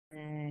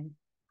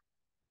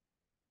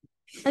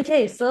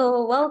Okay,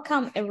 so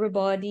welcome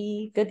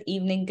everybody. Good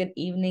evening, good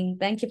evening.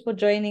 Thank you for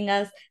joining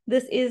us.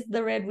 This is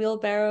the Red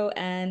Wheelbarrow,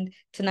 and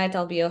tonight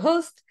I'll be your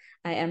host.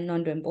 I am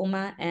Nondo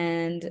Mboma,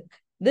 and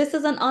this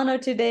is an honor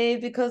today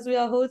because we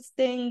are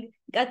hosting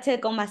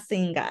Nkateko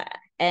Masinga.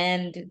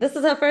 And this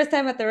is her first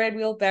time at the Red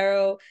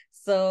Wheelbarrow.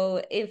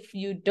 So if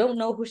you don't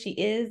know who she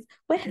is,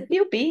 where have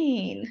you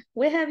been?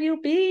 Where have you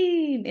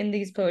been in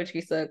these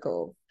poetry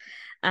circles?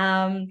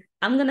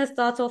 I'm gonna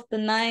start off the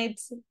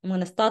night. I'm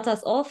gonna start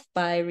us off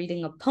by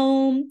reading a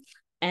poem,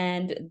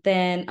 and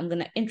then I'm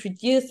gonna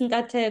introduce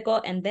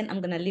Nkateko, and then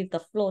I'm gonna leave the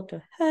floor to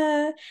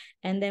her,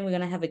 and then we're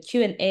gonna have a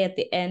Q&A at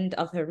the end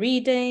of her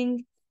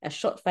reading, a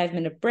short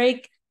 5-minute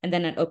break, and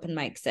then an open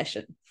mic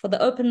session. For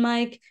the open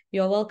mic,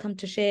 you're welcome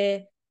to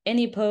share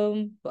any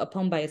poem, a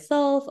poem by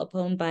yourself, a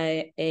poem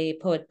by a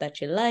poet that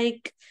you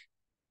like.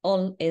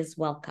 All is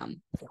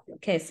welcome.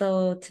 Okay,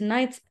 so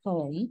tonight's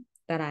poem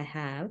that I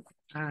have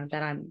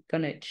that I'm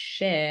gonna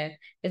share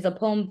is a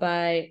poem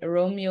by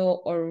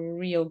Romeo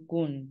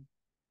Oriogun.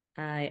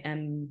 I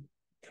am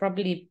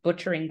probably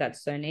butchering that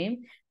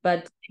surname,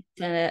 but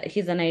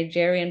he's a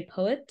Nigerian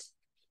poet,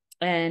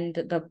 and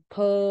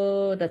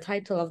the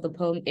title of the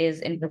poem is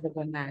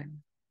Invisible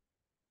Man.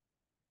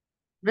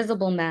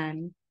 Visible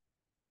Man.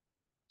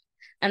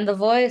 And the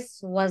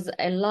voice was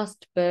a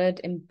lost bird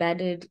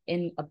embedded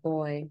in a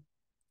boy,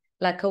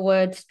 like a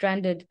word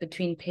stranded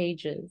between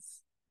pages.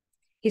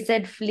 He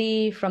said,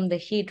 flee from the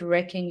heat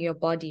wrecking your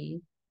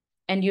body.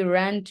 And you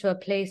ran to a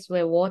place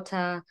where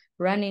water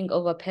running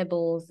over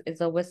pebbles is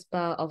a whisper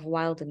of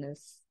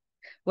wilderness,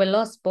 where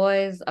lost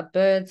boys are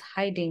birds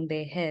hiding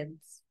their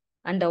heads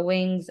under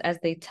wings as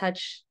they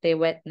touch their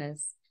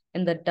wetness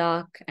in the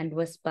dark and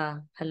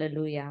whisper,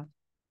 hallelujah.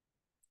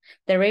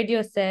 The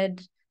radio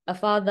said a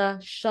father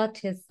shot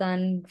his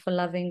son for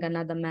loving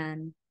another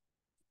man.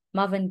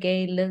 Marvin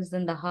Gaye lives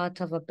in the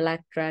heart of a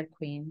black drag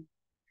queen.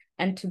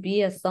 And to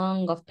be a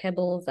song of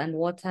pebbles and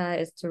water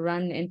is to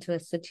run into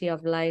a city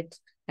of light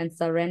and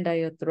surrender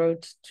your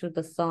throat to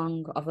the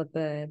song of a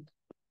bird.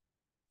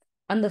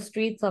 On the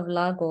streets of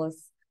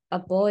Lagos, a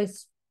boy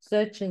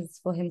searches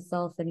for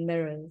himself in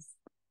mirrors.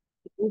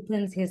 He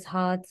opens his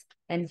heart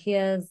and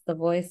hears the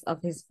voice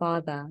of his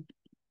father,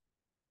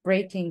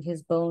 breaking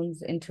his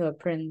bones into a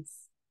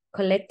prince,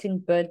 collecting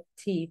bird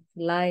teeth,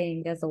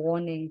 lying as a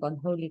warning on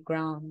holy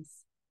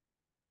grounds.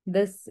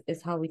 This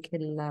is how we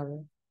kill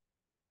love.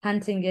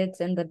 Hunting it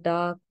in the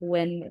dark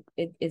when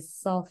it is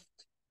soft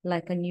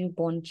like a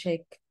newborn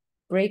chick,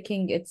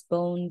 breaking its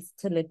bones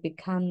till it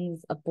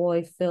becomes a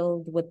boy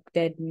filled with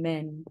dead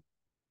men.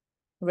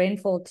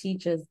 Rainfall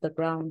teaches the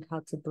ground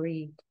how to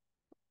breathe.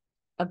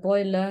 A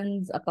boy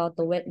learns about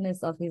the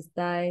wetness of his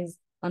thighs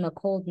on a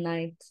cold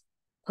night.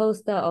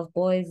 Poster of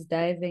boys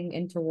diving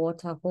into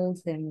water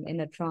holds him in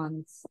a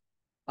trance.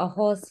 A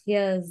horse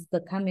hears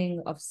the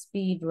coming of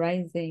speed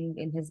rising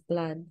in his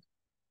blood.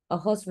 A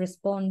horse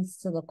responds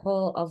to the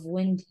call of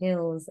wind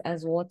hills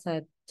as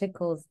water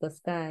tickles the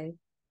sky.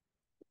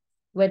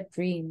 Wet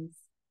dreams.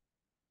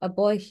 A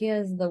boy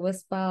hears the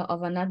whisper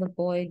of another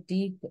boy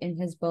deep in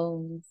his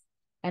bones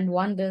and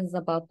wonders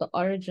about the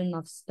origin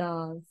of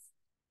stars.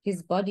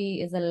 His body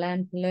is a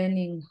lamp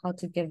learning how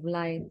to give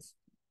light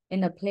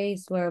in a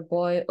place where a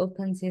boy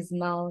opens his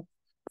mouth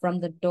from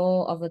the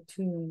door of a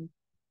tomb,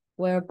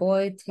 where a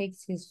boy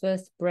takes his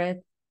first breath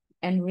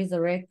and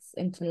resurrects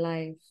into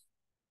life,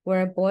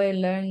 where a boy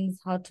learns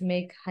how to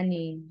make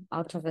honey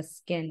out of a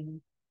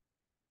skin.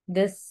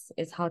 This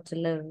is how to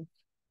live.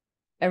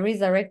 A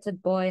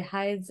resurrected boy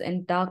hides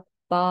in dark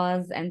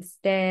bars and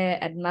stare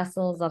at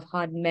muscles of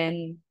hard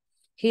men.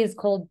 He is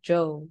called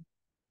Joe.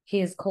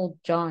 He is called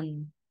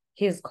John.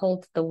 He is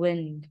called the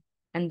wind.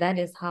 And that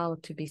is how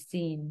to be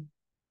seen.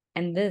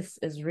 And this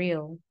is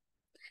real.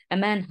 A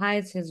man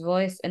hides his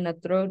voice in a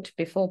throat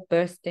before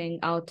bursting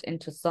out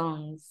into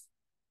songs.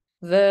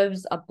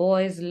 Verbs are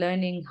boys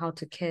learning how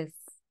to kiss,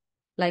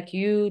 like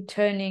you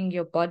turning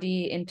your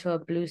body into a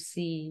blue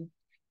sea,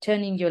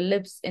 turning your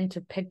lips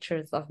into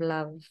pictures of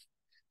love,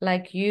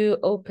 like you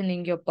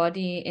opening your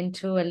body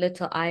into a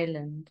little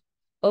island,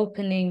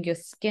 opening your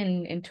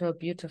skin into a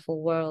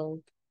beautiful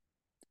world.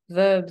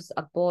 Verbs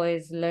are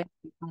boys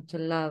learning how to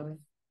love,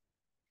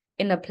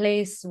 in a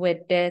place where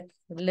death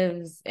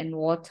lives in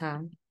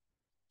water.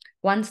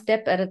 One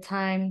step at a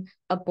time,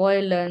 a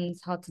boy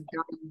learns how to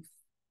dance.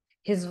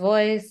 His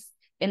voice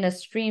in a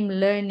stream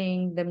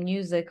learning the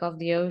music of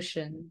the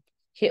ocean.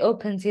 He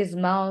opens his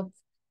mouth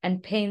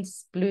and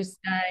paints blue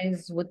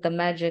skies with the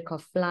magic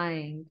of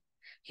flying.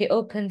 He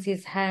opens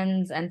his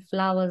hands and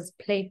flowers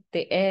plate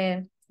the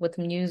air with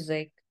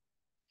music.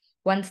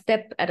 One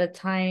step at a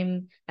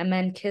time, a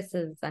man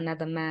kisses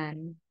another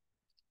man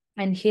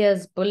and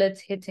hears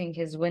bullets hitting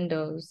his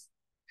windows.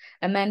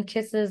 A man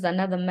kisses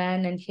another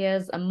man and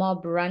hears a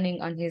mob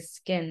running on his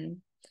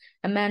skin.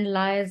 A man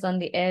lies on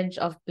the edge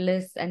of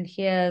bliss and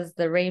hears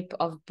the rape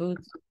of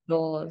boots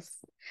doors.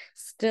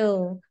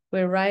 Still, we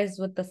rise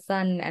with the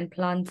sun and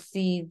plant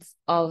seeds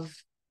of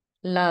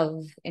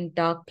love in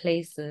dark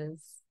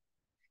places.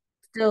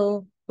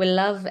 Still, We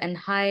love and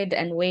hide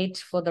and wait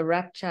for the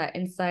rapture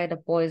inside a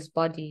boy's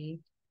body,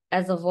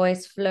 as a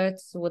voice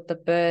flirts with the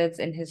birds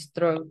in his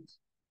throat,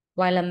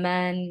 while a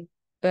man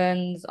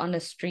burns on a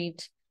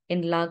street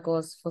in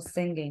Lagos for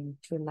singing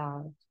too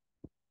loud.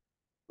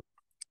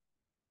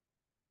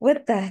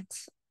 With that,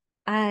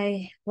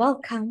 I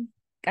welcome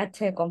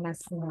Nkateko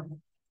Masinga.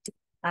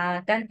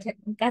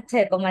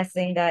 Nkateko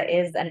Masinga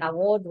is an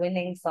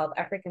award-winning South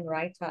African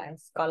writer and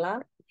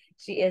scholar.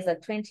 She is a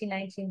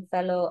 2019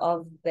 fellow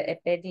of the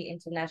Ebedi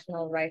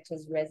International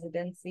Writers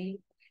Residency,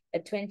 a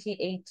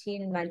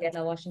 2018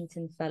 Mandela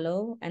Washington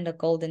Fellow, and a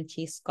Golden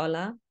Key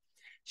Scholar.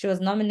 She was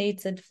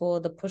nominated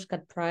for the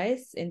Pushcart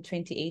Prize in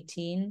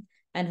 2018,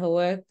 and her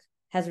work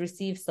has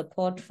received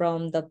support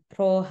from the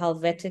Pro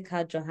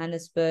Helvetica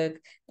Johannesburg,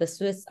 the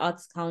Swiss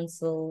Arts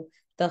Council,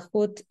 the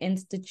Hood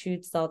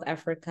Institute South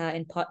Africa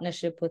in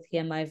partnership with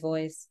Hear My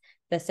Voice,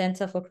 the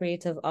Center for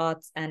Creative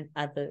Arts, and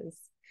others.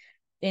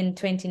 In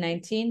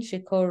 2019, she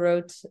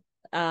co-won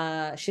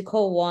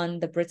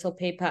the Brittle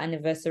Paper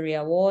Anniversary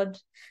Award.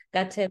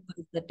 Nkateko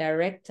is the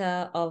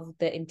director of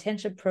the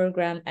internship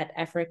program at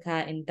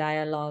Africa in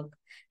Dialogue,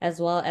 as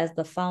well as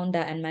the founder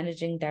and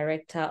managing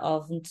director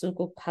of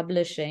Nkateko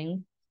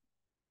Publishing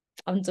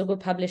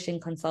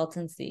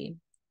Consultancy.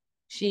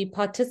 She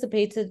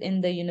participated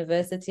in the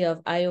University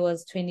of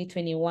Iowa's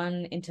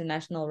 2021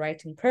 International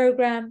Writing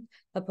Program.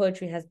 Her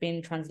poetry has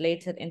been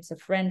translated into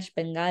French,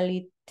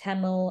 Bengali,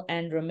 Tamil,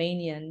 and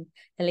Romanian.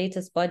 Her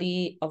latest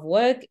body of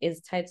work is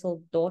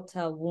titled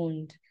Daughter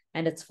Wound,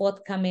 and it's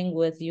forthcoming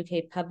with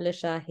UK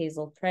publisher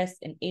Hazel Press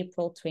in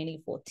April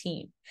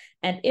 2014.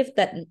 And if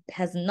that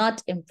has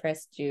not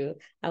impressed you,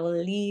 I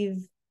will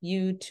leave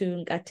you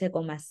to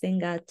Nkateko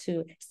Masinga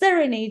to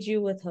serenade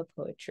you with her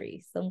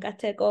poetry. So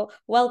Nkateko,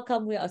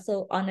 welcome. We are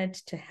so honored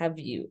to have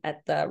you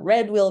at the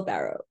Red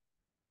Wheelbarrow.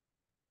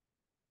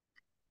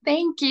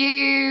 Thank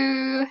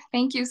you.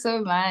 Thank you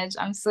so much.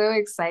 I'm so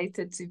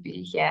excited to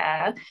be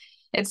here.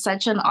 It's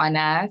such an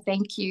honor.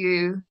 Thank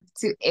you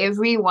to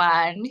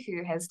everyone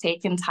who has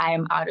taken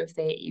time out of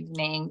their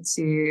evening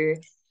to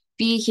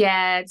be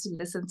here to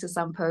listen to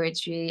some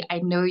poetry. I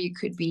know you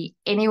could be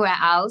anywhere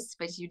else,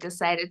 but you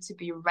decided to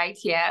be right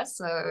here.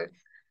 So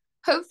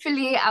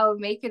hopefully I'll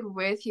make it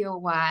worth your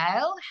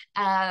while.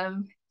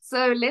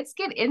 So let's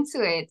get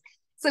into it.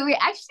 So we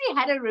actually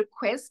had a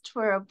request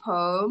for a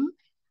poem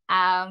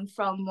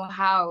from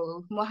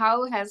Mohau.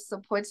 Mohau has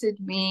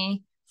supported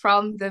me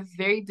from the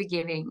very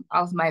beginning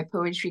of my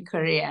poetry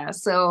career.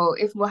 So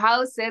if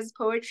Mohau says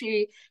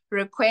poetry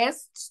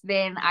requests,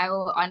 then I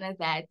will honor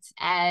that.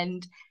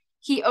 And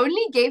he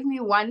only gave me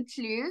one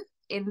clue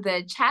in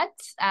the chat.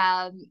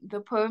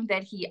 The poem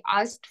that he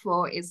asked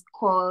for is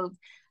called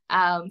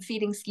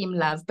Feeding Scheme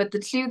Love, but the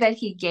clue that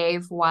he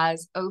gave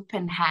was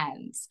Open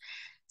Hands.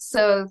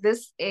 So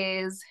this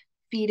is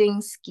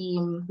Feeding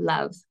Scheme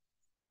Love.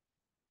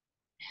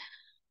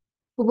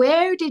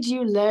 Where did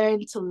you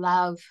learn to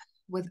love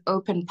with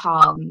open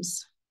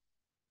palms?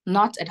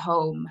 Not at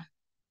home.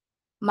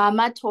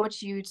 Mama taught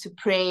you to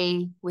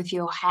pray with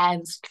your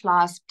hands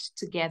clasped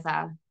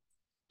together.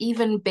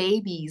 Even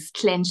babies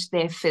clench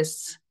their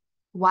fists.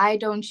 Why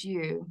don't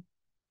you?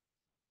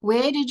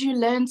 Where did you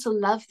learn to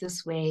love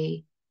this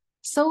way?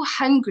 So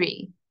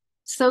hungry,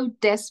 so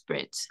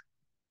desperate,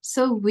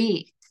 so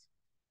weak.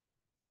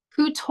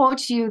 Who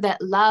taught you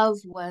that love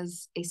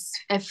was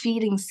a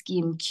feeding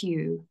scheme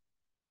cue?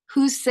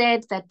 Who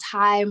said that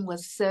time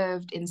was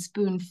served in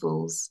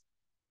spoonfuls?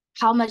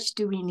 How much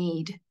do we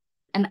need?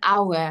 An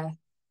hour,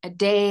 a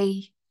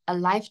day, a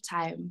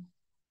lifetime?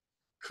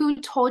 Who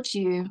taught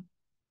you?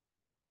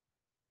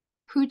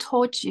 Who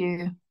taught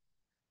you?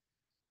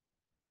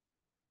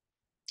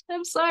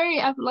 I'm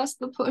sorry, I've lost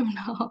the poem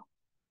now.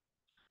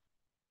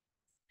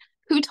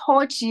 Who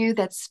taught you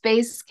that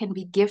space can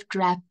be gift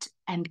wrapped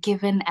and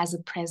given as a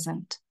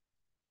present?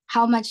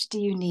 How much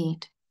do you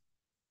need?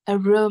 A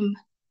room,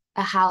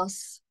 a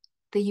house,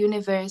 the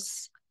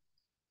universe.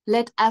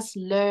 Let us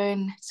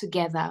learn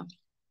together.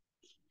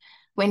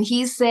 When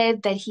he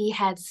said that he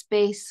had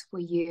space for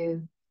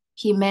you,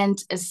 he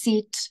meant a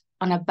seat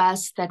on a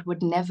bus that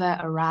would never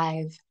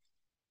arrive.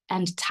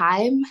 And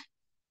time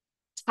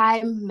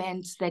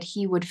meant that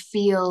he would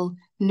feel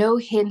no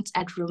hint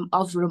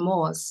of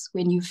remorse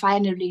when you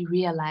finally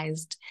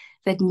realized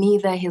that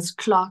neither his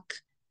clock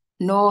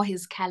nor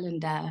his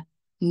calendar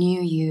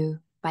knew you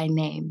by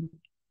name.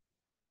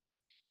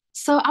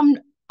 So I'm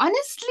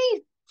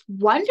honestly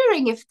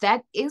wondering if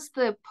that is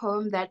the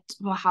poem that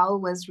Mohau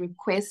was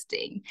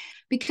requesting,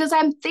 because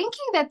I'm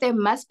thinking that there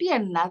must be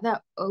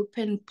another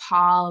open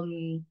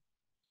palm.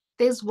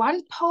 There's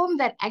one poem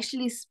that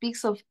actually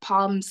speaks of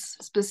palms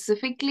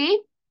specifically.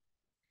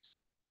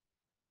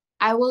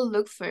 I will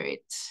look for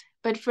it.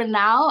 But for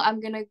now, I'm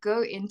going to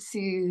go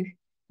into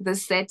the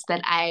set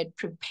that I had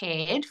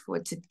prepared for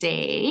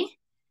today.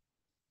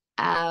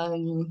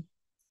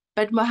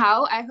 But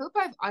Mohau, I hope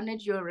I've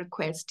honored your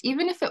request,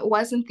 even if it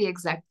wasn't the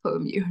exact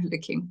poem you were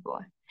looking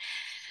for.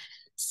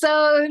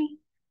 So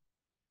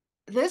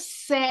this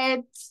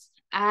set,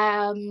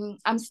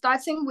 I'm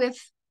starting with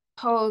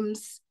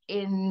poems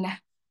in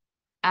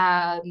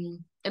a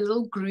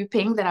little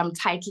grouping that I'm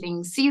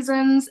titling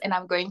Seasons, and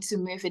I'm going to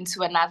move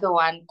into another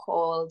one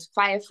called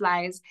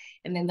Fireflies.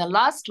 And then the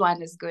last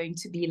one is going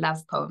to be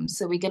Love Poems.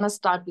 So we're going to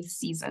start with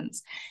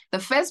Seasons. The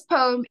first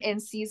poem in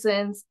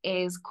Seasons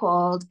is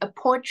called A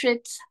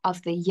Portrait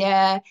of the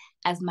Year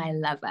as My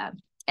Lover.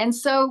 And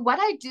so what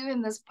I do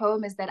in this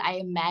poem is that I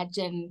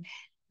imagine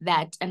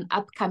that an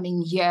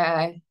upcoming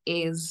year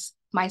is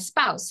my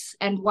spouse.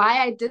 And why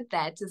I did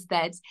that is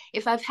that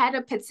if I've had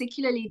a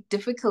particularly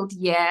difficult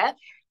year,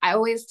 I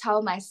always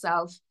tell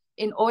myself,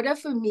 in order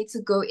for me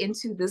to go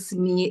into this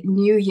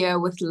new year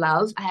with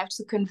love, I have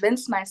to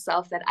convince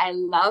myself that I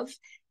love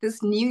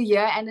this new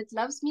year and it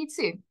loves me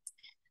too.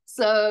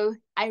 So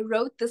I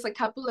wrote this a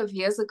couple of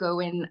years ago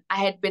when I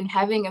had been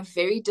having a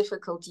very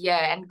difficult year,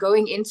 and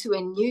going into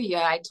a new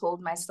year, I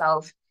told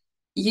myself,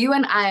 you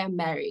and I are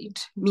married.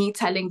 Me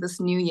telling this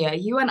new year,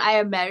 you and I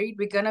are married.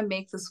 We're going to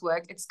make this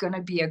work. It's going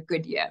to be a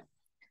good year.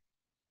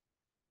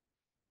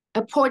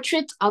 A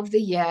portrait of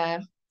the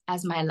year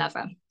as my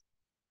lover.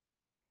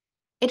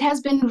 It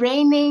has been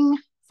raining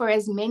for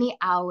as many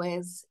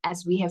hours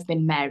as we have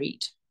been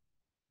married.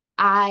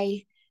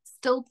 I,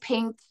 still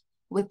pink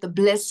with the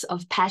bliss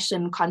of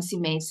passion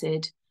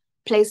consummated,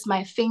 place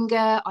my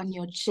finger on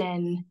your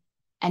chin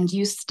and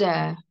you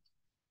stir,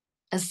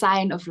 a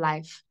sign of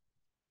life.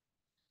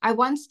 I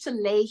want to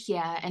lay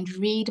here and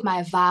read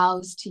my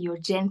vows to your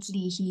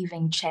gently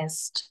heaving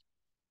chest.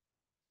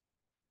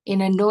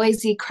 In a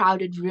noisy,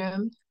 crowded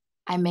room,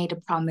 I made a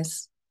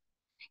promise.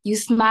 You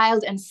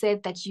smiled and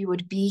said that you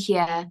would be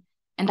here,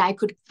 and I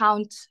could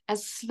count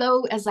as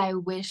slow as I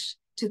wish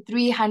to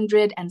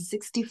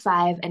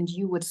 365, and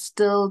you would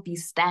still be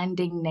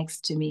standing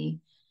next to me.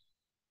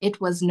 It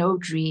was no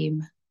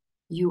dream.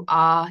 You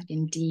are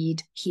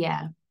indeed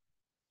here.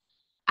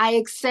 I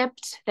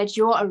accept that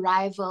your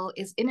arrival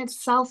is in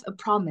itself a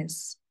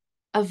promise,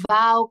 a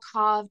vow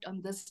carved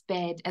on this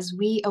bed as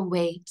we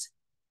await,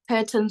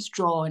 curtains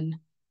drawn,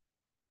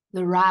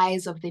 the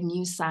rise of the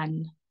new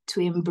sun to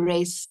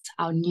embrace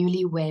our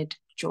newlywed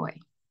joy.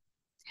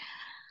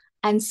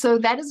 And so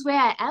that is where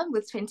I am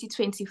with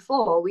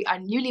 2024. We are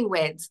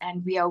newlyweds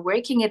and we are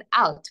working it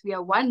out. We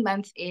are 1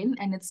 month in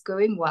and it's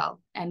going well,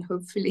 and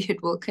hopefully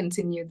it will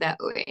continue that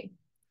way.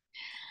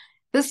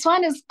 This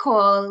one is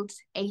called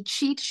A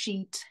Cheat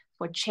Sheet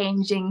for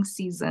Changing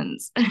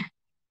Seasons.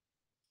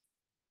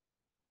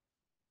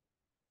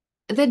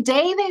 The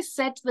day they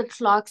set the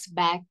clocks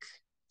back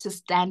to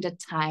standard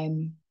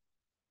time,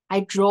 I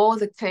draw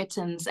the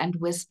curtains and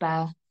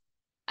whisper,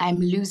 I'm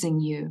losing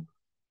you.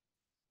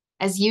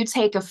 As you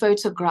take a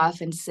photograph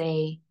and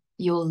say,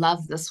 you'll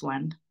love this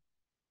one.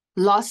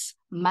 Loss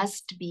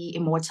must be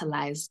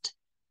immortalized.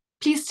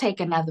 Please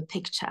take another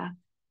picture.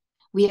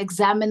 We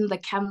examine the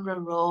camera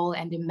roll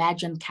and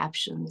imagine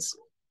captions.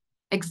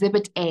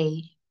 Exhibit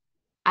A,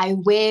 I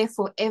wear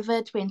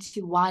Forever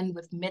 21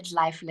 with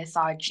midlife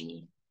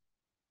lethargy.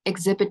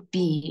 Exhibit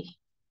B,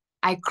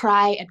 I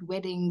cry at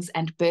weddings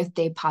and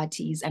birthday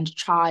parties and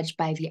charge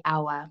by the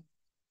hour.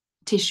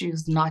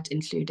 Tissues not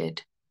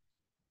included.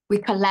 We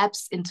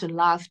collapse into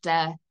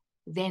laughter,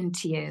 then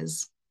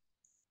tears.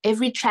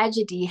 Every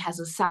tragedy has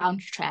a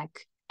soundtrack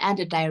and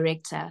a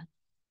director.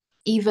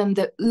 Even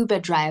the Uber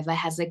driver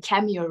has a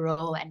cameo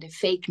role and a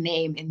fake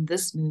name in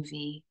this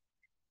movie.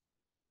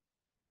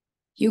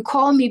 You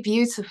call me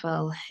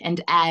beautiful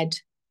and add,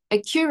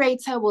 a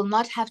curator will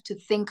not have to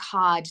think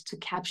hard to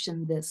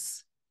caption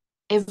this.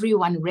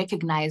 Everyone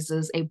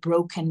recognizes a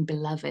broken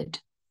beloved.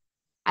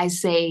 I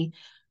say,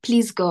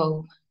 please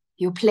go.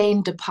 Your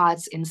plane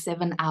departs in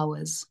 7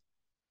 hours.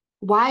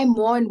 Why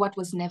mourn what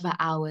was never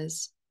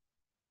ours?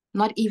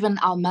 Not even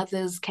our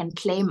mothers can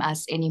claim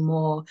us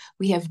anymore.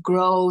 We have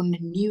grown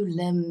new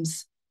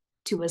limbs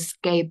to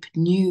escape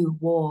new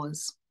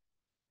wars.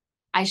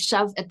 I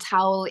shove a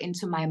towel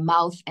into my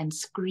mouth and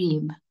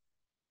scream.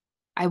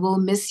 I will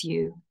miss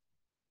you,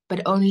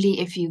 but only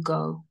if you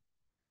go.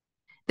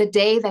 The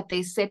day that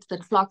they set the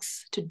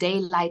clocks to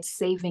daylight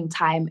saving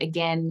time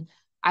again,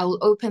 I will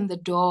open the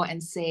door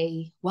and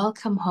say,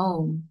 welcome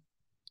home.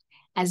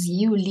 As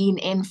you lean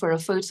in for a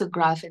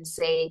photograph and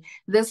say,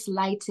 this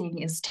lighting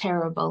is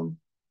terrible.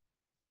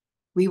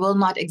 We will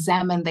not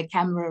examine the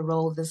camera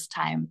roll this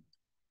time.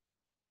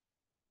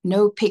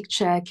 No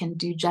picture can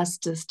do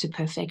justice to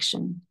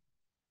perfection.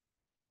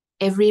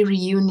 Every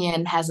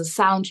reunion has a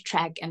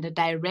soundtrack and a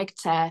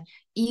director.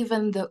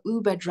 Even the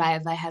Uber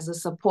driver has a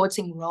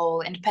supporting role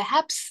and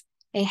perhaps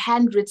a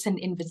handwritten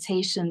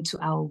invitation to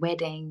our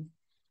wedding.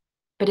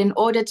 But in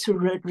order to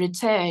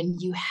return,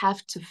 you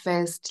have to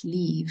first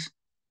leave.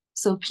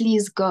 So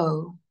please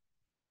go.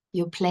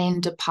 Your plane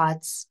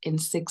departs in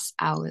 6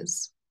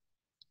 hours.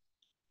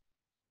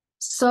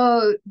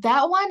 So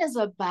that one is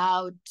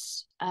about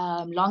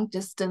long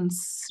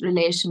distance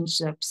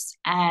relationships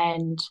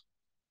and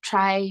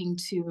trying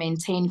to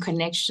maintain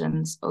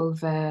connections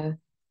over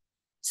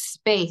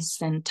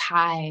space and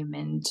time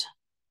and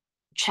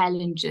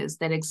challenges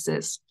that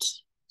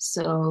exist.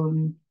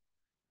 So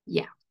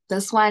yeah,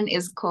 this one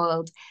is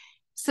called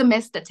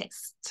Semester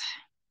Test.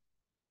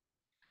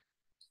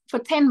 For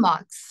 10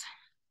 marks,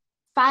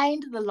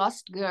 Find the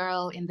lost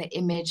girl in the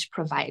image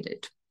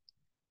provided.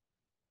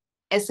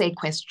 Essay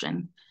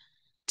question.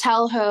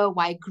 Tell her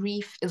why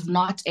grief is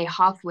not a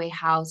halfway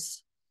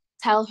house.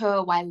 Tell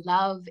her why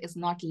love is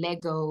not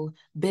Lego,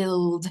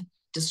 build,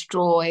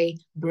 destroy,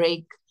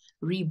 break,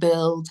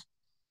 rebuild.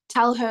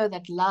 Tell her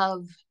that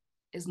love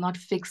is not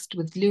fixed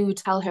with glue.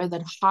 Tell her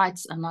that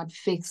hearts are not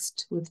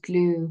fixed with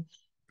glue.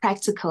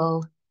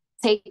 Practical.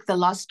 Take the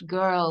lost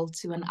girl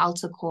to an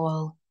altar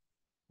call.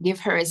 Give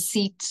her a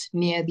seat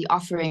near the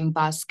offering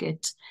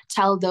basket.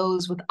 Tell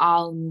those with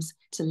alms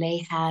to lay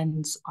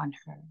hands on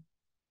her.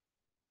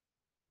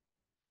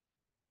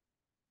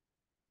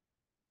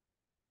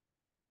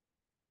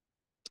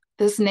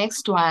 This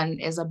next one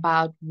is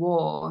about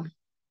war.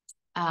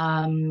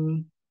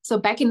 So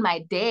back in my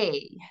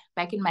day,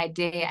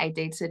 I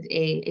dated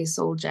a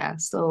soldier.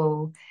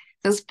 So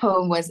this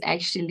poem was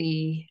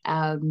actually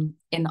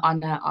in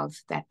honor of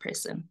that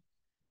person.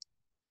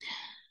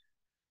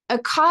 A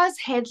car's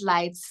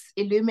headlights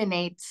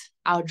illuminate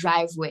our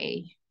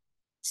driveway,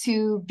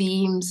 two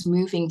beams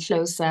moving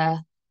closer,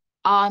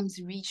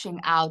 arms reaching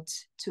out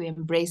to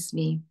embrace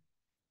me.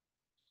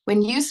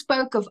 When you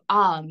spoke of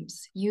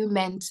arms, you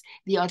meant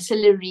the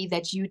artillery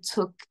that you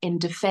took in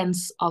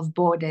defense of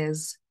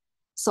borders.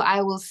 So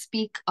I will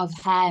speak of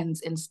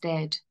hands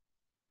instead.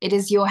 It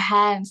is your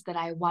hands that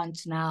I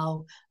want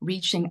now,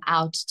 reaching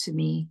out to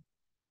me.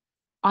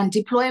 On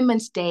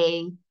deployment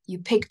day, you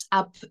picked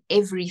up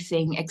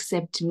everything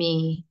except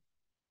me.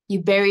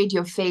 You buried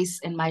your face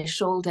in my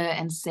shoulder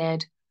and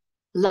said,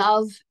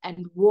 love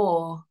and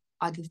war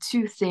are the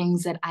two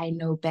things that I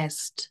know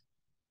best.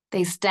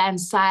 They stand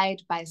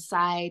side by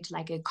side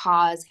like a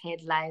car's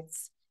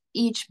headlights,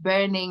 each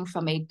burning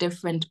from a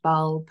different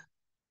bulb.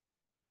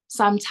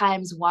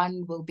 Sometimes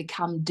one will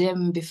become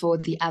dim before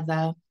the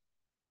other.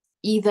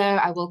 Either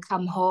I will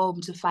come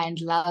home to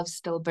find love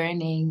still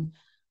burning,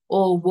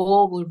 or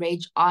war will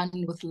rage on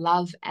with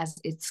love as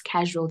its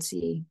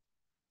casualty.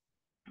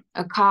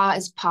 A car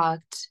is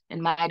parked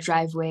in my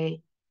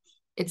driveway.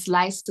 Its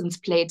license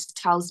plate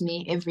tells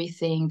me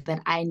everything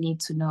that I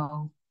need to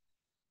know.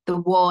 The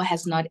war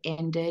has not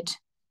ended,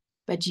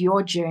 but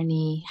your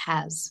journey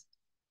has.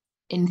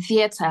 In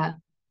theater,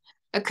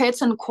 a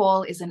curtain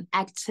call is an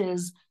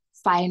actor's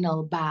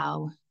final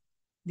bow.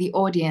 The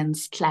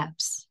audience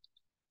claps.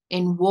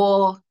 In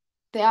war,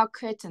 there are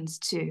curtains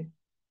too.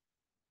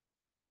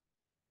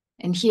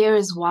 And here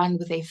is one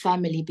with a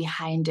family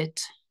behind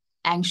it,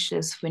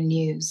 anxious for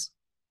news.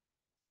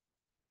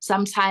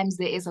 Sometimes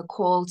there is a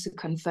call to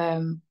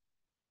confirm,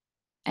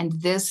 and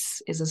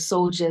this is a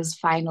soldier's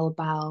final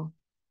bow.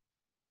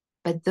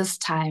 But this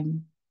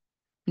time,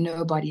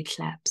 nobody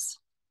claps.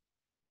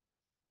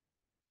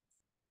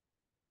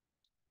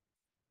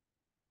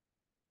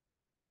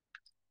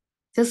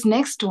 This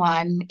next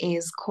one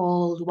is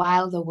called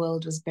While the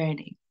World Was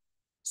Burning.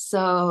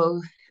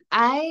 So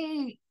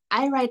I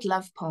write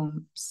love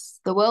poems.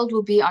 The world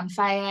will be on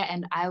fire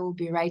and I will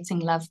be writing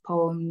love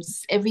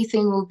poems.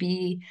 Everything will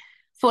be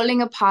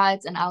falling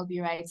apart and I'll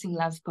be writing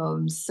love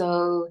poems.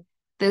 So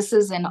this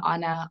is in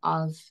honor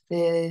of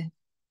the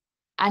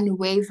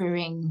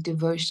unwavering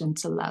devotion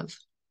to love.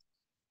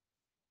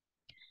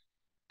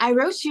 I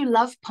wrote you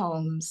love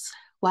poems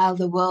while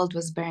the world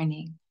was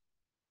burning.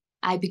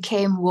 I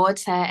became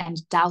water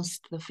and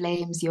doused the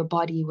flames your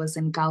body was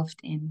engulfed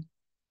in.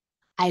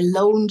 I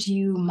loaned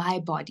you my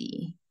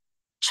body,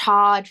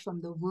 charred from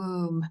the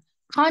womb,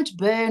 can't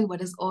burn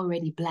what is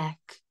already black.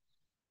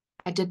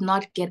 I did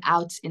not get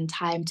out in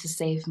time to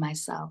save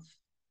myself.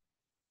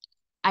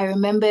 I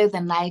remember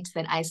the night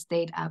that I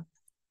stayed up.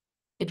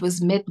 It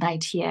was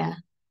midnight here,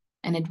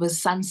 and it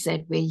was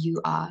sunset where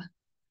you are.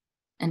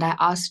 And I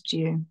asked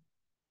you,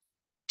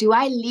 do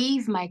I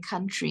leave my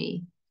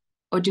country,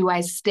 or do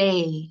I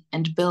stay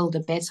and build a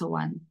better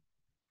one?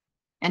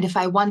 And if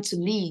I want to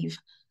leave,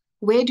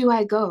 where do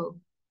I go?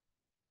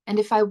 And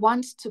if I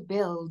want to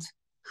build,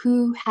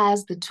 who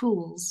has the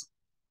tools?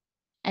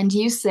 And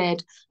you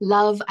said,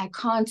 love, I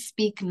can't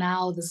speak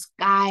now. The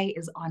sky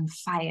is on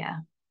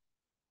fire.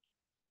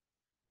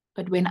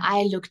 But when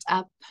I looked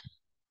up,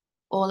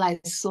 all I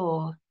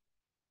saw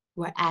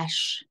were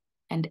ash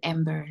and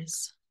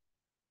embers.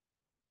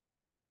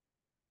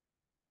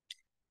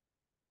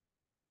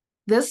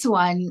 This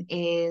one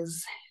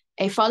is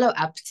a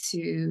follow-up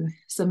to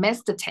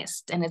semester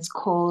test, and it's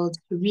called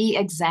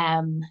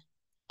Re-Exam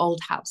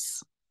Old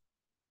House.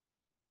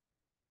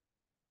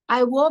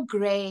 I wore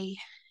gray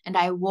and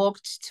I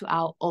walked to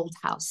our old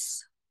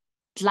house,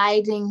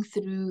 gliding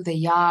through the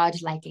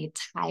yard like a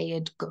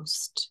tired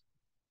ghost.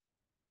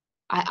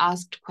 I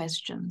asked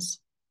questions.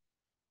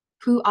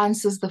 Who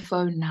answers the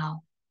phone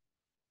now?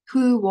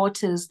 Who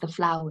waters the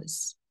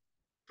flowers?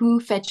 Who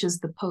fetches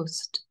the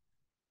post?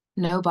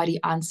 Nobody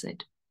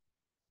answered.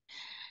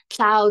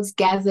 Clouds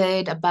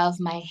gathered above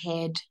my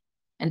head,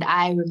 and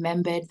I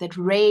remembered that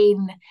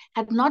rain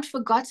had not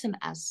forgotten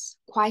us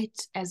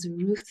quite as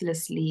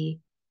ruthlessly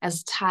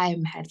as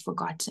time had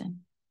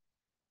forgotten.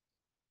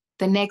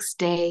 The next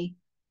day,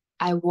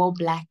 I wore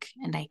black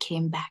and I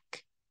came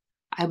back.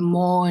 I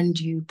mourned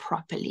you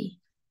properly.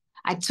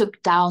 I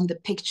took down the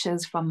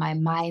pictures from my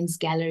mind's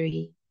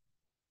gallery.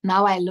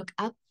 Now I look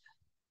up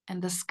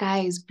and the sky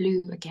is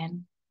blue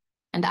again,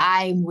 and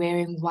I'm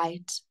wearing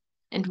white,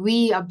 and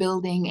we are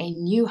building a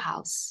new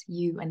house,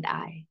 you and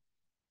I.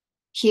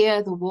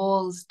 Here the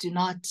walls do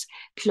not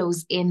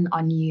close in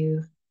on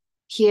you.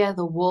 Here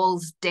the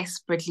walls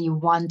desperately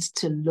want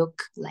to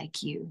look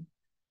like you.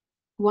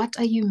 What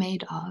are you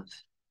made of?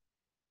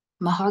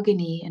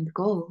 Mahogany and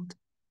gold.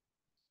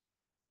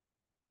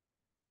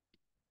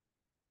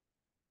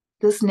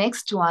 This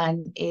next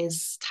one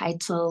is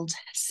titled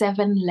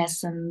 7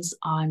 Lessons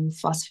on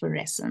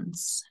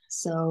Phosphorescence.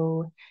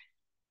 So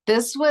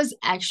this was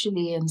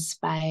actually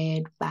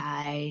inspired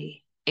by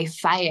a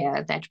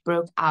fire that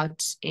broke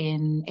out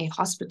in a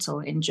hospital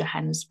in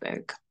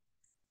Johannesburg.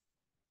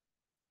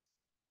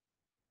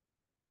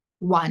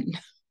 1.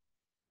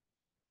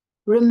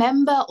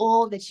 Remember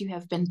all that you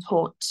have been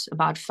taught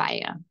about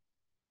fire.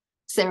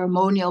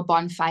 Ceremonial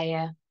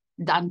bonfire,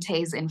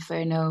 Dante's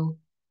Inferno,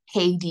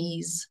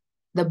 Hades,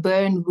 the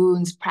burn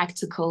wounds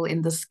practical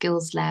in the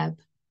skills lab.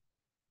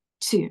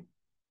 2.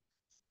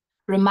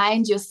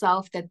 Remind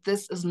yourself that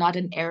this is not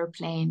an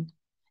airplane.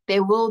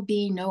 There will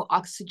be no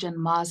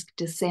oxygen mask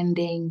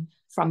descending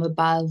from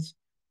above.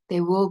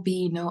 There will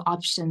be no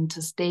option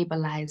to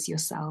stabilize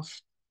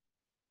yourself.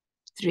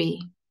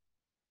 3.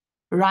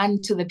 Run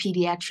to the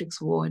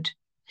pediatrics ward.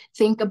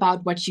 Think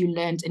about what you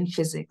learned in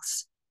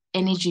physics,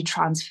 energy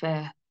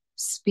transfer,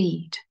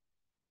 speed.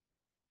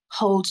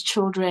 Hold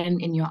children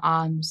in your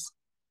arms.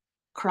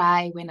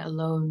 Cry when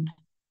alone.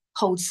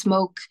 Hold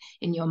smoke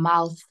in your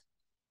mouth.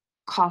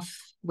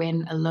 Cough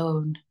when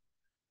alone.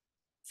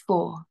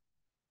 4.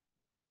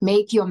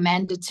 Make your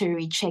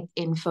mandatory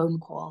check-in phone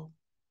call.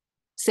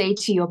 Say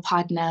to your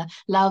partner,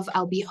 love,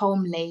 I'll be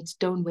home late,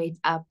 don't wait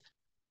up.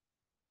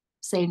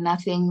 Say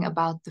nothing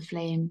about the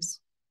flames.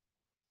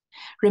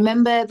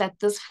 Remember that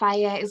this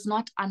fire is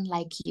not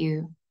unlike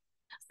you,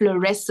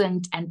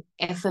 fluorescent and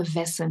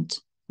effervescent,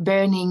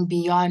 burning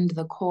beyond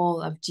the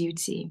call of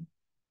duty.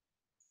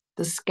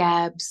 The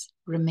scabs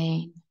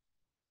remain.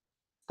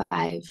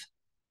 5.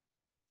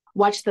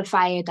 Watch the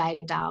fire die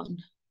down.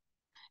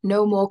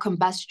 No more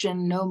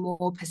combustion, no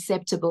more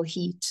perceptible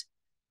heat.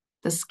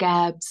 The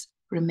scabs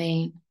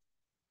remain.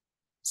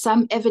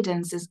 Some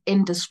evidence is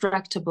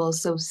indestructible,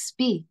 so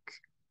speak.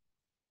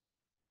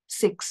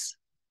 6.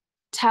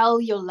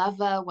 Tell your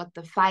lover what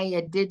the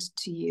fire did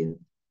to you.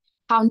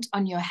 Count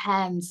on your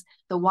hands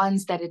the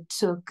ones that it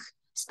took.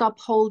 Stop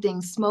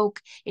holding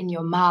smoke in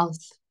your mouth.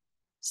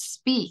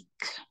 Speak.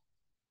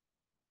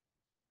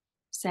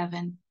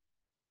 7.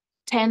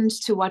 Tend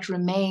to what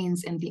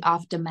remains in the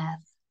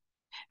aftermath.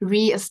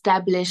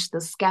 Re-establish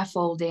the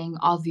scaffolding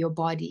of your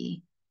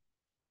body.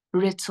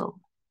 Brittle,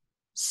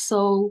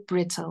 so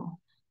brittle,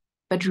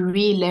 but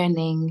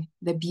relearning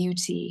the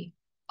beauty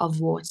of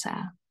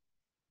water.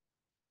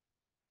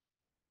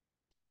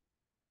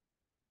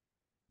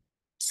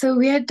 So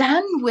we are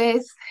done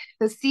with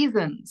the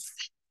seasons.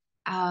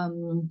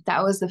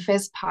 That was the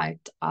first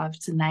part of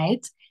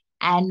tonight.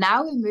 And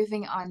now we're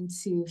moving on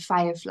to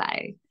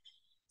Firefly.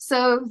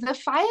 So the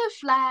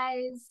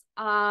Fireflies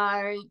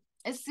are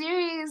a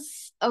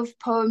series of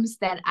poems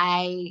that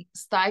I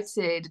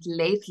started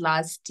late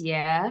last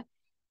year.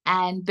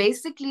 And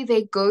basically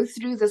they go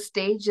through the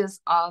stages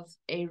of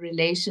a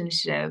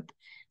relationship,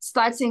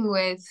 starting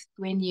with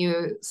when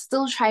you're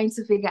still trying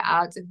to figure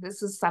out if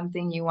this is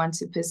something you want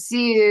to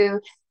pursue.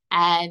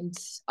 And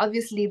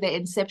obviously the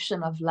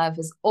inception of love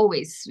is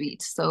always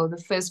sweet. So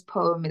the first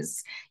poem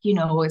is,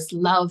 it's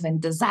love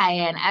and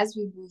desire. And as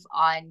we move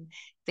on,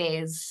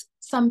 there's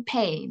some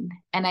pain.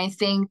 And I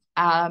think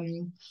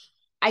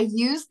I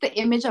used the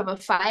image of a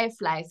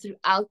firefly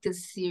throughout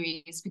this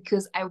series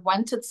because I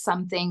wanted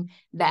something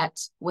that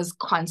was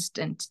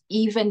constant.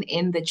 Even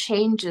in the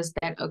changes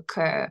that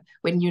occur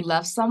when you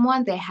love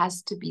someone, there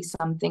has to be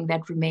something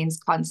that remains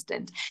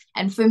constant.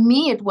 And for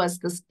me, it was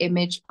this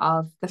image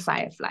of the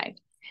firefly.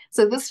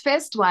 So this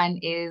first one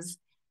is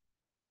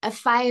a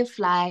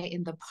firefly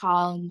in the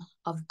palm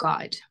of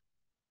God.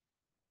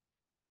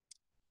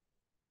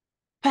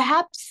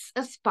 Perhaps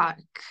a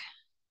spark,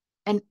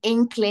 an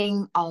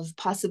inkling of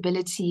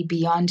possibility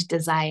beyond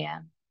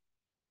desire.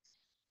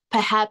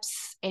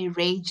 Perhaps a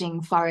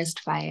raging forest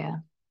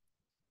fire.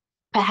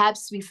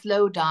 Perhaps we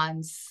slow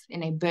dance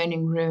in a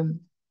burning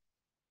room.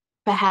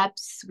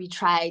 Perhaps we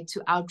try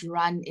to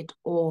outrun it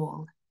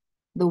all.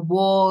 The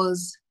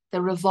wars,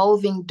 the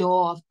revolving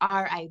door of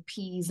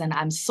RIPs and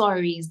I'm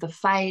sorry's, the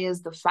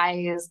fires, the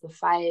fires, the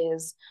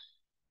fires.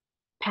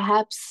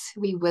 Perhaps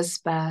we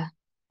whisper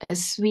a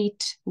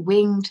sweet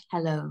winged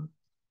hello,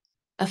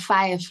 a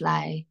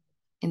firefly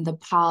in the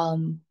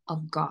palm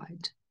of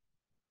God.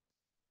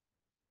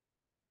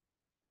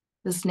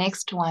 This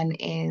next one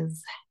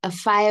is a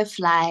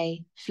firefly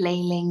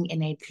flailing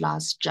in a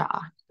glass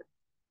jar.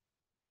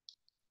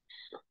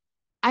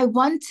 I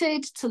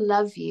wanted to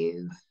love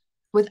you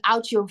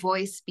without your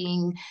voice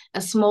being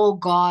a small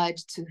god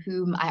to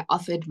whom I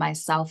offered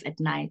myself at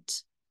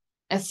night,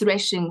 a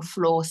threshing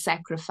floor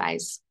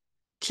sacrifice,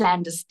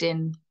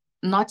 clandestine,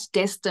 not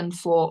destined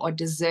for or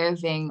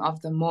deserving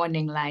of the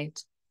morning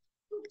light.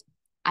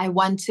 I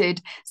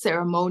wanted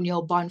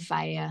ceremonial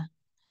bonfire,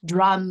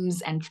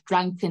 drums and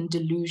drunken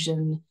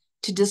delusion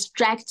to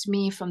distract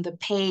me from the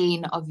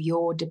pain of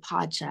your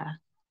departure.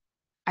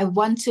 I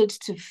wanted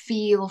to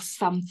feel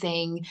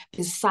something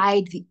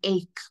beside the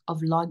ache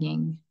of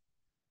longing.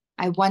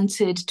 I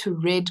wanted to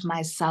rid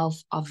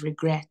myself of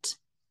regret.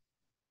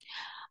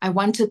 I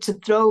wanted to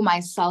throw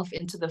myself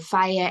into the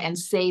fire and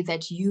say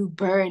that you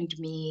burned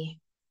me.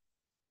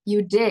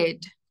 You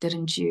did,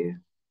 didn't you?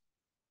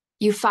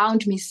 You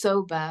found me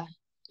sober,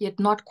 yet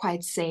not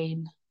quite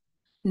sane.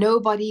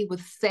 Nobody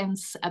with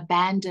sense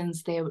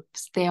abandons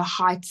their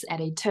hearts at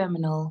a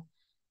terminal.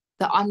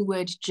 The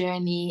onward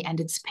journey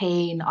and its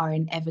pain are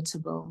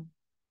inevitable.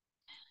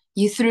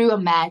 You threw a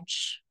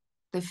match.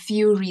 The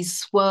fury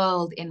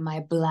swirled in my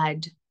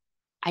blood.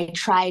 I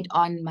tried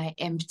on my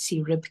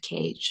empty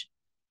ribcage.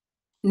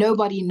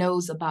 Nobody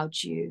knows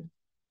about you.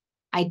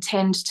 I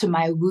tend to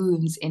my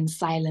wounds in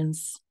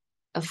silence,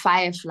 a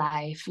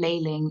firefly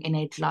flailing in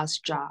a glass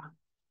jar.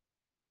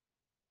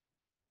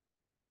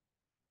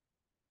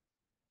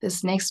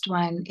 This next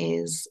one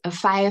is a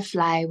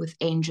firefly with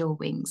angel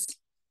wings.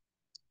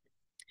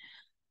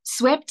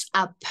 Swept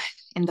up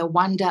in the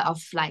wonder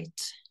of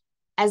flight,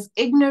 as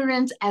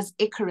ignorant as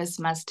Icarus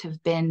must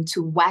have been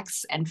to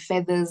wax and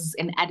feathers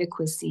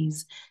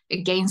inadequacies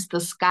against the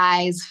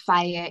sky's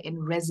fire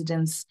in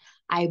residence,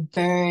 I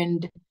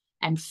burned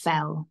and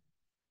fell.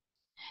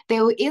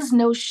 There is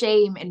no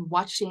shame in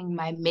watching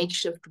my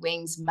makeshift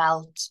wings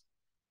melt,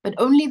 but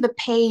only the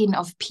pain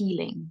of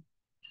peeling,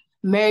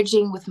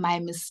 merging with my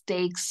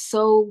mistakes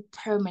so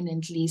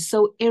permanently,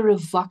 so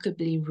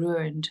irrevocably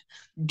ruined,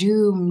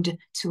 doomed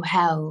to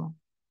hell.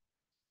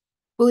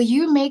 Will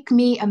you make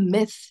me a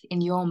myth in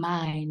your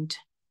mind,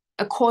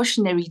 a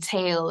cautionary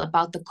tale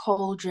about the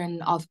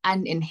cauldron of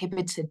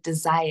uninhibited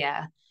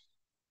desire?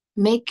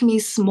 Make me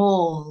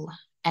small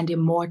and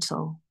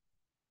immortal,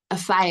 a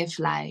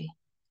firefly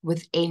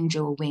with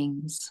angel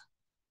wings.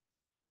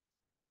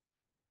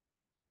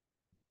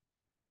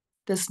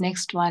 This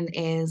next one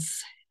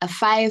is a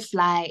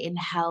firefly in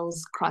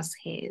hell's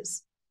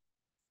crosshairs.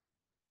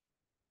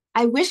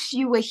 I wish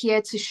you were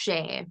here to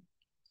share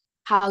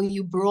how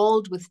you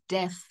brawled with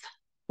death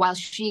while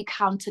she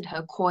counted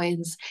her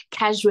coins,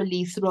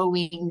 casually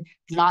throwing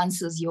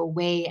glances your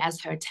way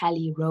as her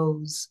tally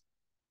rose.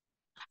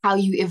 How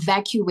you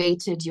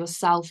evacuated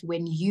yourself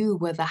when you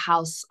were the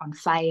house on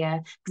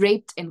fire,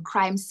 draped in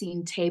crime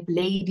scene tape,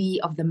 lady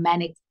of the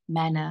manic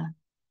manor.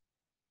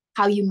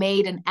 How you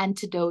made an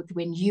antidote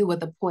when you were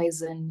the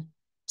poison,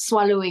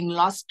 swallowing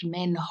lost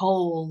men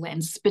whole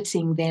and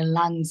spitting their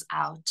lungs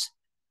out.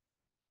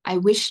 I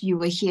wish you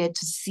were here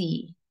to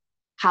see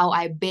how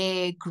I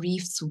bear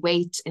grief's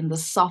weight in the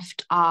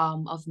soft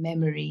arm of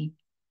memory.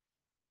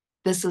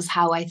 This is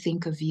how I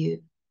think of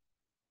you,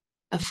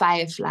 a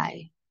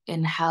firefly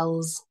in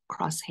hell's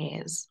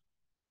crosshairs.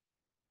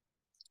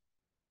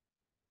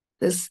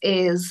 This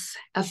is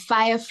a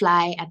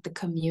firefly at the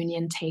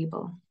communion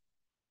table.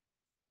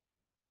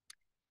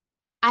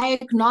 I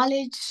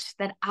acknowledge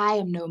that I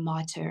am no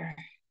martyr.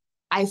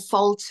 I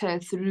falter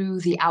through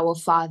the Our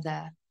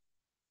Father.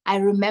 I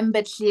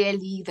remember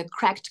clearly the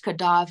cracked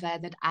cadaver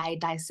that I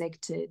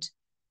dissected.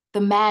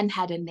 The man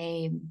had a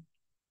name.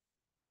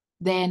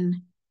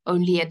 Then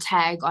only a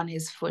tag on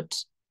his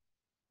foot,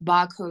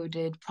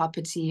 barcoded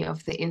property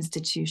of the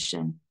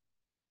institution.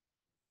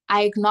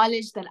 I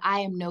acknowledge that I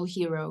am no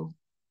hero.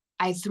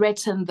 I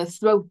threaten the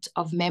throat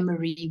of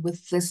memory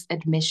with this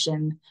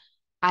admission.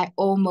 I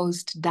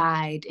almost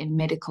died in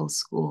medical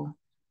school.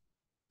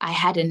 I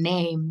had a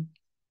name,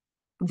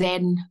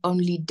 then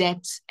only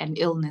debt and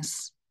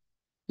illness,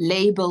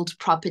 labeled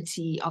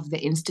property of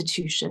the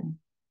institution.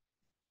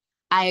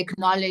 I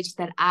acknowledge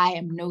that I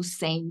am no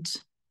saint.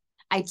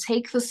 I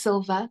take the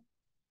silver,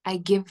 I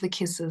give the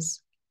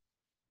kisses.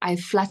 I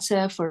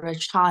flutter for a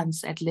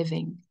chance at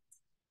living,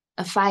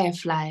 a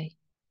firefly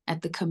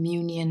at the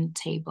communion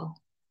table.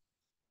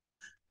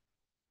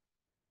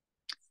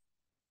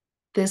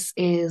 This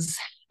is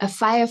a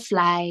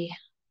firefly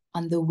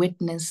on the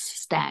witness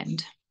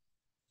stand.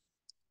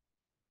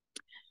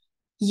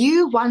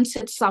 You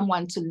wanted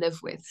someone to live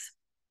with,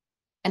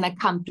 an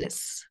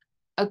accomplice,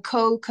 a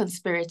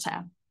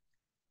co-conspirator.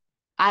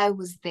 I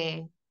was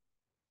there,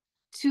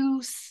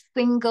 too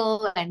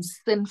single and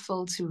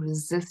sinful to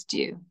resist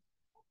you.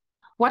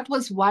 What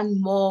was one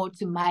more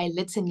to my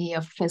litany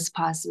of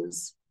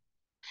trespasses?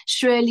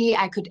 Surely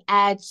I could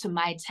add to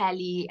my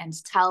tally and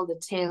tell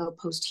the tale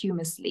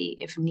posthumously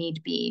if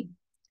need be.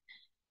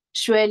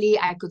 Surely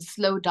I could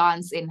slow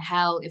dance in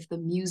hell if the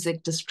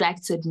music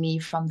distracted me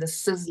from the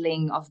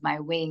sizzling of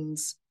my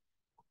wings.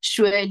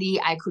 Surely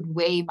I could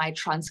weigh my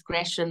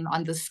transgression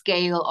on the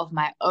scale of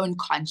my own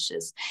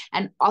conscience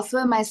and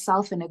offer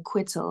myself an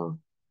acquittal.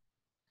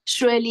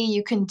 Surely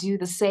you can do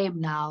the same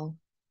now.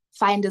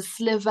 Find a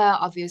sliver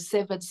of your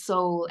severed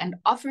soul and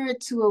offer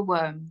it to a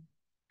worm,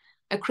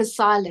 a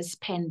chrysalis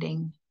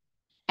pending,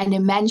 an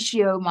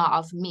emantioma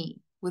of me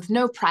with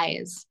no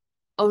priors,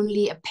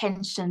 only a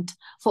penchant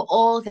for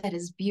all that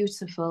is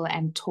beautiful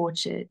and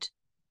tortured.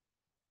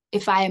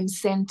 If I am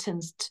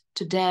sentenced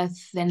to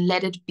death, then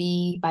let it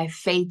be by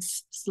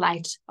fate's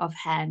sleight of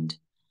hand.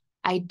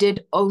 I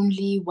did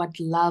only what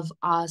love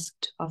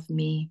asked of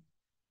me,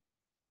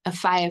 a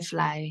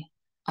firefly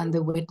on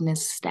the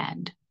witness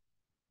stand.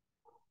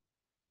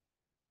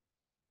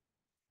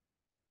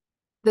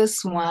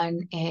 This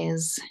one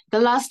is the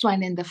last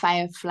one in the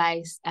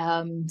Firefly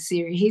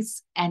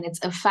series, and it's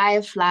a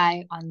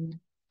firefly on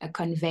a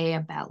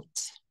conveyor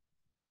belt.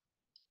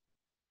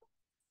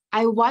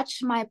 I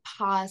watch my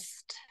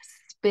past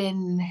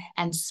spin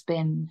and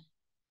spin,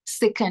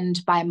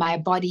 sickened by my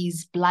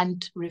body's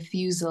blunt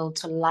refusal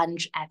to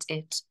lunge at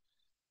it.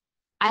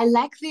 I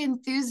lack the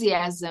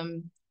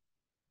enthusiasm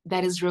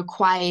that is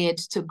required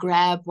to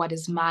grab what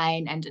is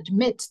mine and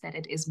admit that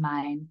it is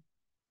mine.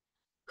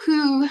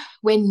 Who,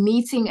 when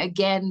meeting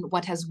again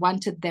what has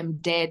wanted them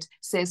dead,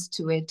 says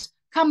to it,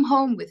 "Come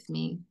home with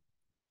me."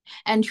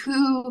 And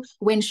who,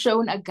 when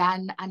shown a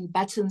gun,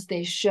 unbuttons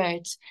their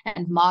shirt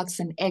and marks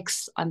an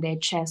X on their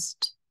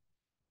chest.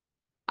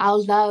 Our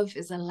love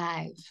is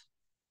alive,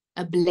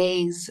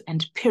 ablaze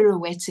and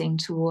pirouetting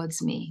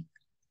towards me,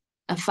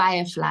 a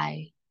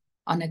firefly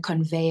on a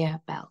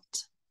conveyor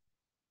belt.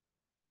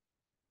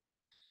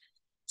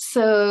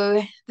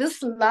 So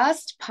this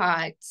last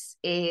part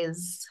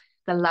is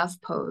the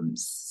love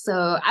poems.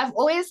 So I've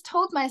always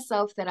told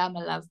myself that I'm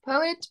a love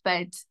poet,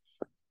 but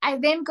I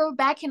then go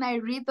back and I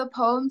read the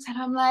poems and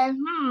I'm like,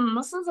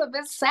 this is a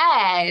bit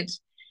sad.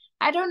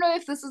 I don't know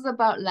if this is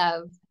about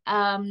love.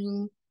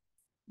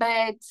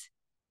 But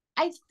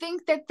I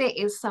think that there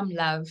is some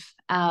love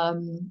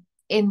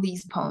in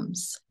these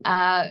poems.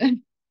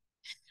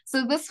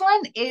 So this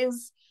one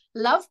is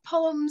love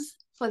poems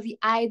for the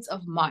Ides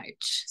of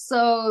March.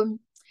 So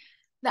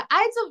the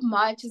Ides of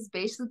March is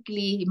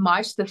basically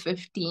March the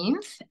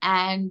 15th.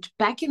 And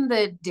back in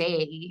the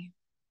day,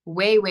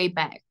 way, way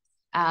back,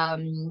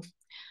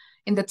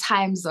 in the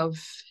times of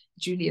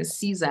Julius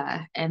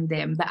Caesar and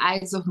them, the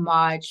Ides of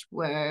March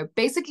were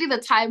basically the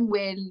time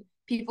when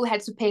people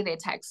had to pay their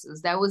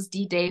taxes. That was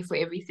D-Day for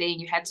everything.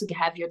 You had to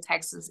have your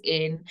taxes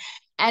in.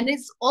 And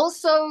it's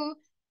also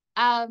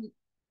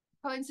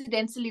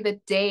coincidentally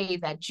the day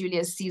that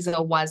Julius Caesar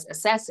was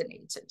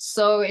assassinated.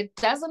 So it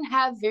doesn't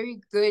have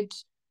very good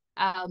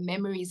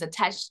memories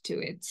attached to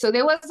it. So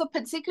there was a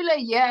particular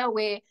year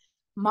where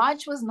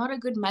March was not a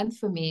good month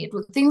for me.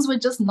 Things were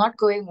just not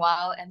going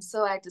well. And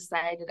so I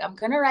decided I'm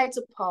going to write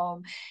a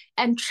poem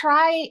and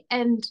try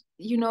and,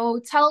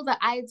 tell the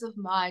Ides of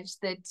March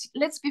that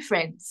let's be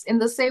friends in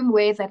the same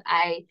way that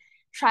I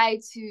try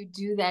to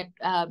do that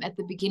at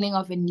the beginning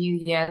of a new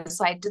year.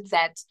 So I did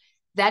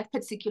that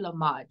particular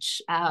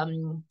March.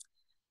 And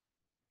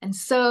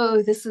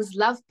so this is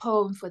love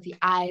poem for the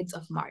Ides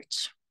of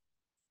March.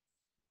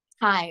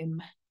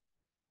 Time,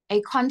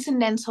 a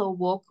continental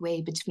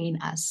walkway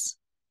between us.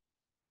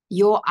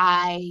 Your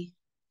eye,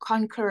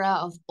 conqueror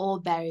of all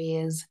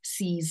barriers,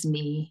 sees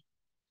me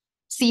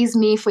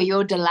for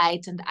your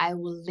delight, and I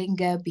will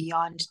linger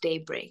beyond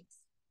daybreak.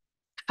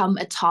 Come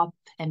atop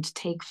and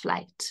take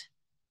flight.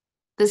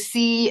 The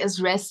sea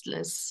is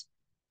restless,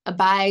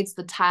 abides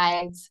the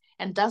tides,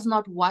 and does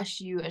not wash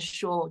you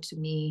ashore to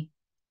me.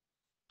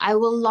 I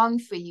will long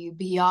for you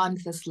beyond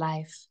this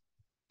life.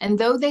 And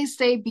though they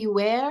say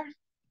beware,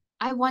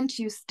 I want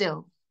you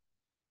still.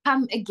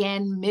 Come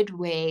again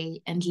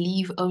midway and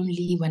leave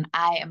only when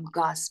I am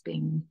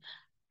gasping,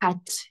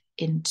 cut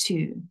in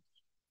two.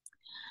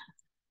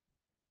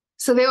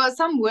 So there was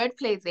some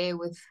wordplay there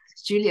with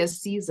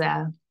Julius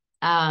Caesar.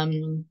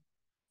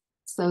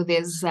 So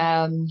there's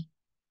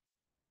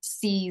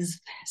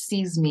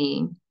sees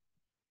me.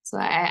 So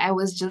I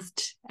was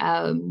just,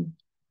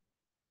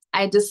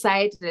 I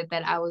decided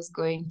that I was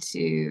going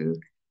to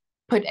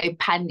put a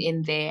pun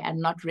in there and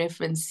not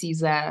reference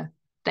Caesar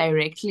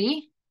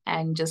directly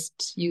and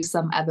just use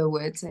some other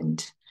words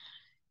and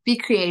be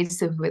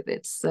creative with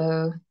it.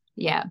 So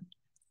yeah.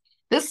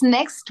 This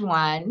next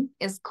one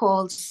is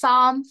called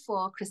Psalm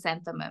for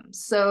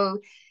Chrysanthemums. So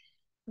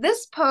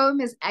this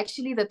poem is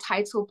actually the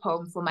title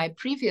poem for my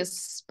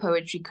previous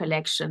poetry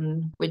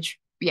collection, which,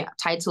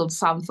 titled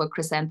Psalm for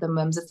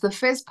Chrysanthemums. It's the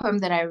first poem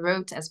that I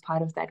wrote as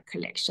part of that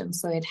collection.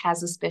 So it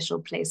has a special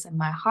place in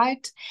my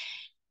heart.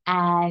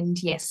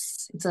 And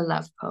yes, it's a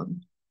love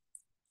poem.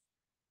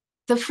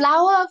 The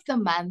flower of the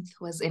month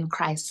was in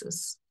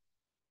crisis.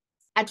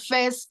 At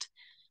first,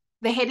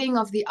 the heading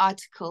of the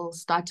article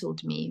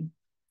startled me.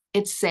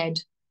 It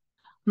said,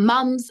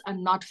 "Mums are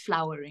not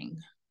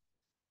flowering."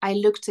 I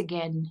looked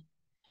again,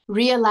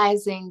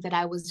 realizing that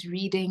I was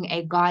reading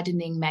a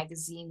gardening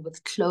magazine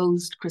with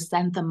closed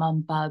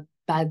chrysanthemum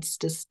buds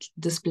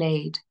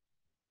displayed.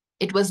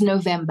 It was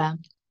November,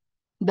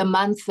 the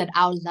month that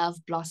our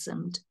love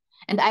blossomed,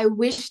 and I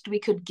wished we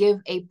could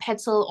give a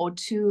petal or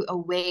two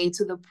away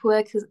to the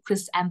poor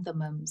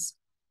chrysanthemums.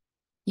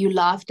 You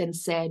laughed and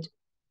said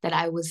that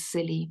I was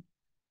silly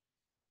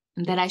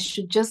and that I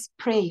should just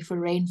pray for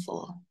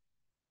rainfall.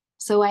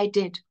 So I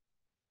did.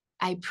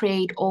 I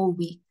prayed all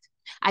week,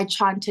 I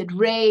chanted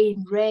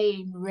rain,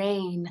 rain,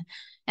 rain,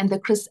 and the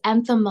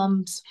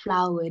chrysanthemums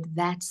flowered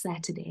that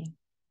Saturday.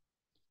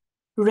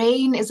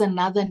 Rain is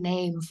another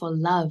name for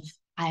love,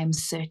 I am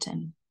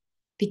certain,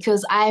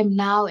 because I am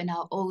now in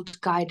our old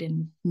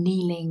garden,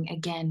 kneeling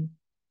again,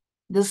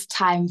 this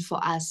time for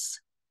us,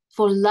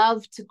 for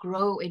love to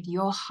grow in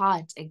your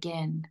heart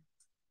again.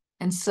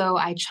 And so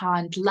I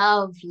chant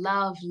love,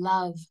 love,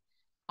 love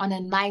on a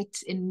night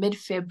in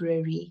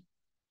mid-February,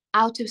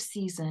 out of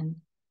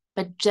season,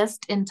 but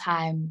just in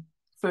time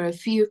for a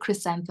few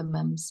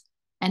chrysanthemums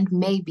and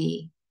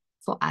maybe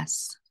for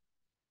us.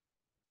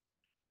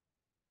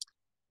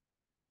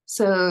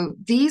 So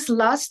these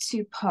last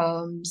two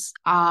poems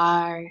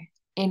are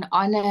in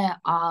honor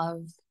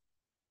of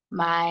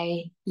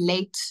my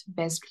late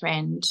best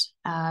friend.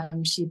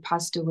 She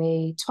passed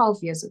away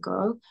 12 years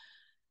ago.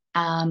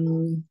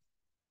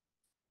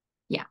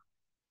 Yeah,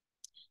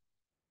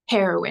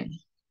 heroin.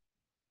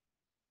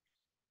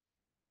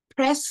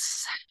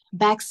 Press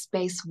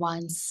backspace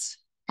once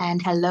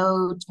and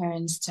hello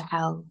turns to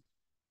hell.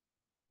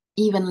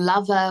 Even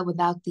lover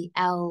without the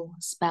L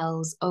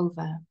spells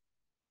over.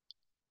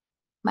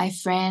 My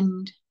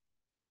friend,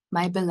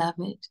 my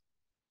beloved,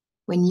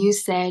 when you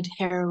said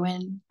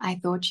heroin, I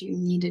thought you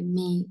needed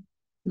me,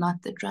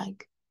 not the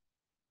drug.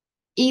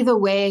 Either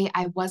way,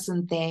 I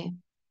wasn't there.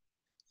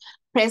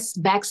 Press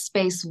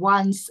backspace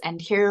once and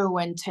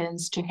heroin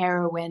turns to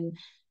heroin.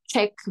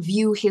 Check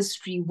view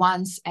history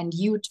once and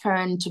you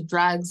turn to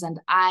drugs and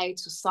I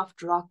to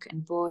soft rock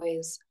and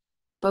boys.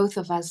 Both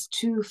of us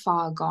too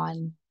far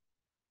gone.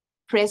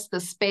 Press the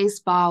space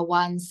bar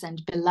once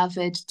and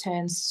beloved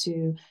turns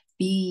to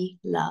be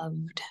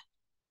loved.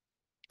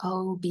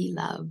 Oh, be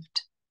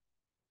loved.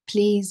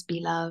 Please be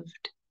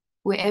loved,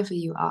 wherever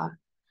you are.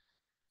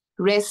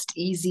 Rest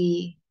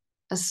easy,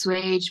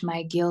 assuage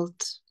my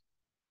guilt.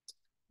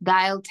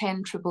 Dial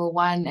 10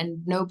 111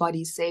 and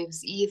nobody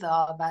saves either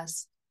of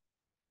us.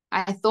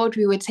 I thought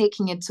we were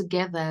taking it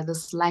together,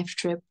 this life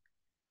trip.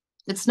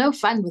 It's no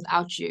fun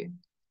without you.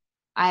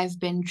 I've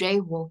been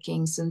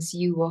jaywalking since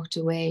you walked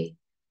away,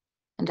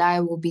 and I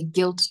will be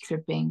guilt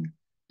tripping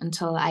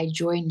until I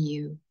join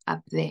you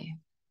up there.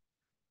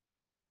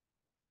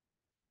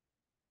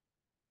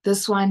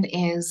 This one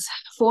is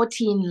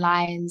 14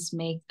 lines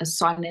make a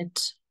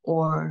sonnet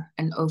or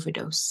an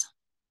overdose.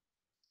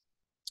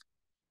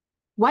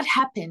 What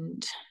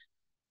happened?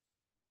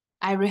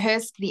 I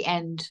rehearsed the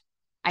end.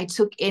 I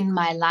took in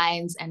my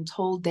lines and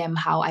told them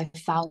how I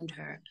found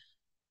her,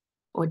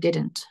 or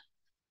didn't.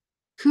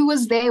 Who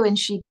was there when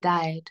she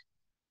died?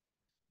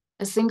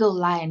 A single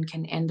line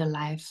can end a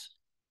life.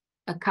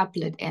 A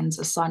couplet ends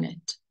a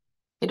sonnet.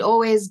 It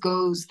always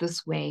goes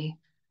this way.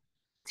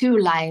 Two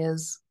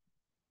liars,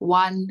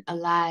 one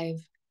alive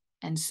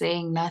and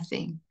saying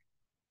nothing,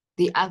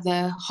 the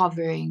other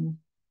hovering,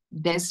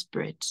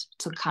 desperate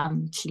to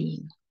come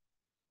clean.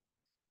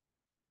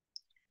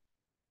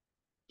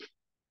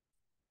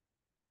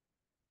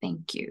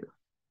 Thank you.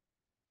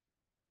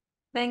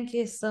 Thank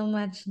you so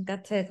much,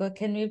 Nkateko.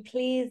 Can we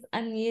please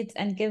unmute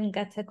and give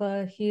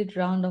Nkateko a huge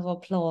round of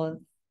applause?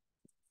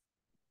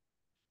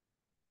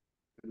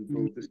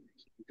 Involve this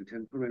to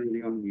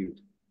temporarily unmute.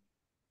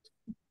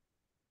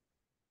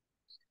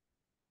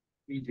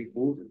 Meeting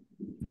order.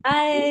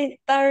 I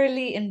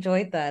thoroughly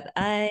enjoyed that.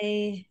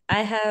 I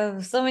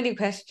have so many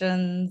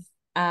questions.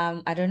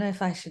 I don't know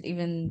if I should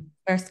even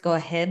first go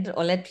ahead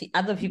or let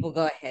other people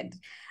go ahead.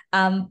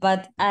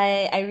 But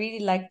I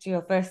really liked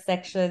your first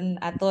section.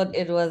 I thought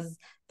it was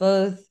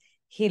both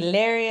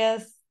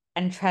hilarious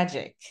and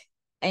tragic.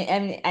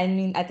 I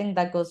mean, I think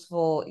that goes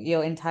for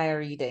your entire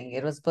reading.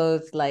 It was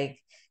both like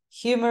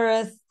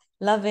humorous,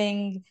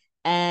 loving,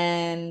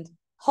 and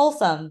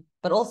wholesome,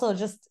 but also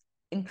just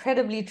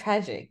incredibly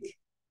tragic.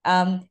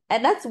 And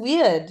that's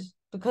weird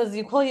because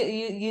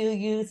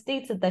you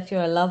stated that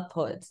you're a love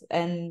poet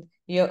and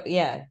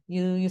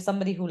you're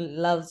somebody who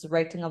loves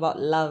writing about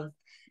love.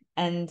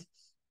 And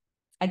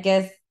I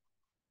guess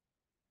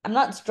I'm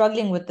not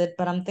struggling with it,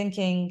 but I'm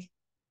thinking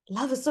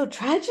love is so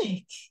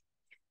tragic.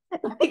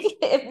 Like,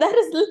 if that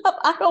is love,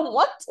 I don't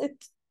want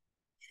it.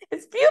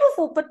 It's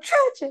beautiful, but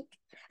tragic.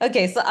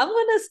 Okay, so I'm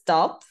gonna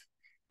stop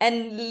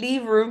and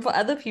leave room for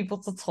other people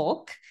to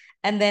talk,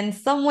 and then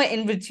somewhere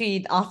in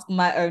between ask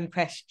my own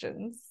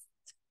questions.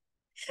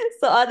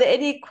 So are there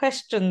any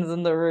questions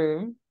in the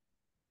room?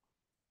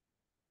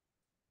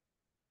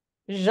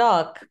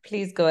 Jacques,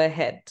 please go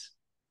ahead.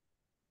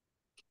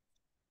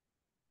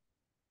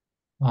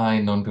 Hi,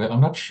 Nonde.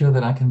 I'm not sure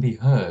that I can be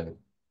heard.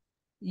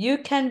 You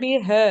can be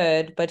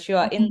heard, but you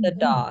are in the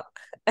dark.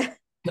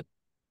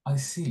 I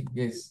see.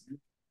 Yes,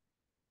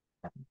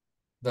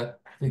 that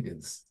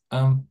figures.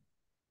 Am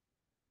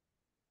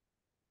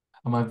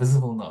I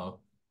visible now?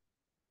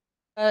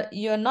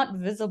 You're not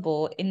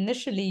visible.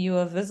 Initially, you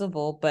were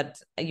visible,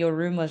 but your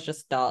room was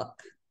just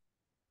dark.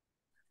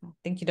 I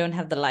think you don't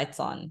have the lights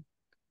on.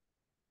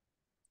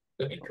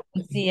 Okay.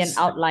 We can see an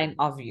outline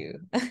of you.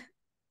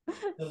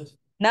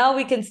 Now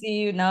we can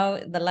see you. Now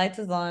the light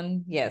is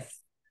on. Yes.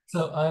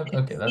 So I've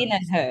okay. Seen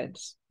and heard.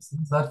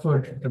 That's for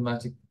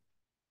dramatic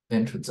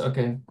entrance.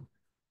 Okay.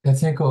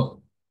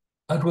 Nkateko,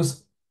 it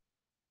was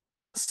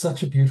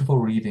such a beautiful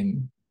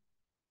reading.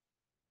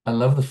 I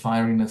love the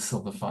fieriness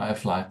of the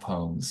Firefly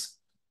poems.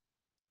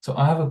 So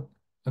I have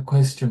a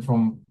question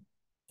from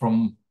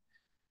from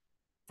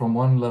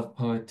one love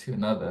poet to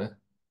another.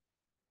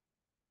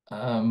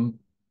 Um,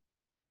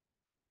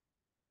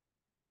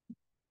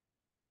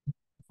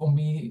 for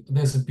me,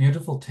 there's a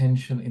beautiful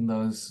tension in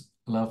those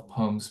love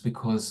poems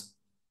because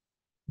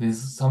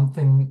there's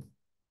something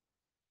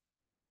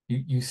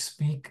you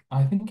speak,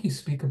 I think you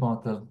speak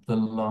about the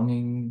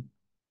longing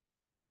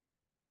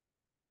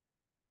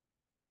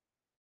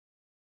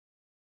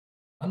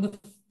and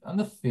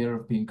the fear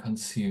of being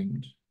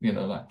consumed,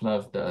 like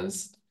love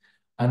does.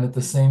 And at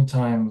the same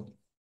time,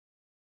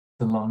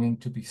 the longing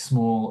to be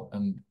small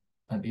and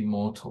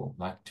immortal,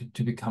 like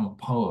to become a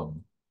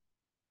poem.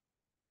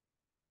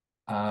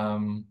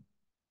 Um,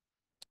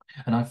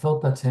 and I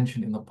felt that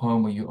tension in the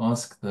poem where you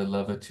ask the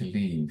lover to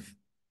leave.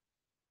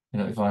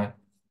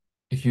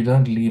 If you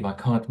don't leave, I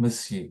can't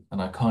miss you,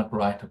 and I can't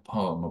write a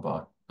poem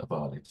about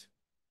it.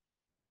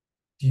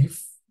 Do you,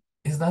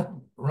 is that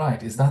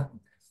right? Is that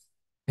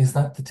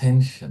the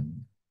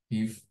tension?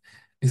 You've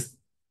is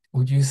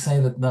Would you say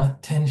that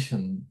that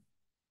tension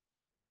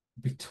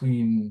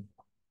between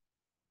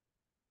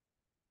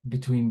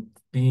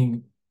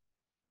being,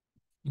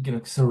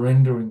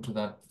 surrendering to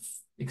that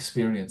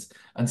experience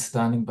and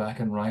standing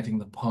back and writing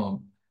the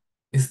poem,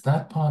 is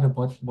that part of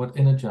what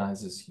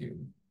energizes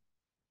you?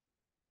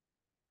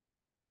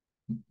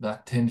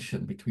 That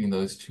tension between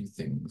those two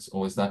things,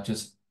 or is that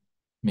just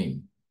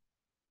me?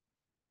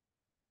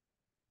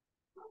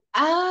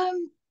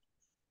 Um,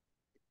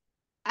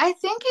 I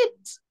think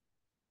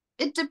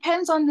it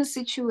depends on the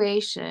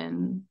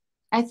situation.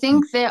 I Mm.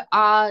 think there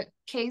are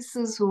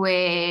cases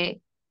where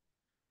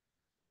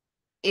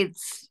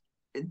it's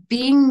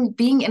being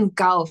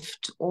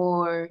engulfed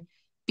or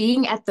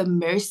being at the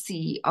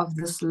mercy of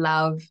this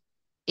love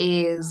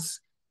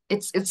is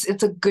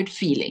it's a good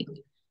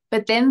feeling.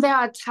 But then there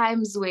are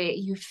times where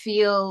you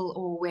feel,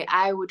 or where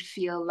I would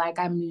feel like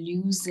I'm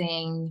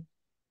losing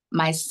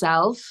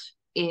myself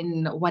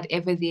in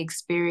whatever the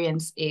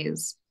experience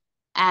is.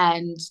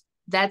 And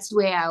that's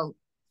where I'll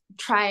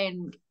try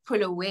and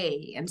pull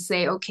away and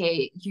say,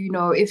 okay,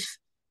 if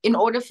in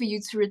order for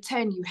you to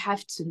return, you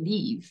have to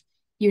leave.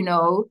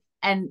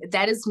 And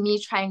that is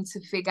me trying to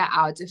figure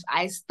out if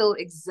I still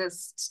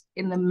exist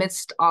in the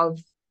midst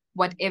of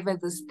whatever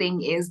this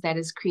thing is that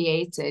is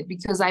created.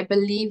 Because I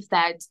believe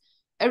that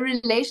a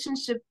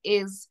relationship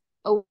is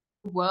a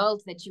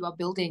world that you are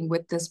building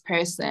with this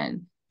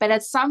person. But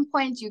at some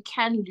point, you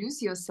can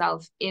lose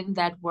yourself in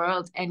that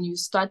world and you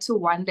start to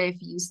wonder if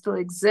you still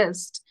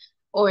exist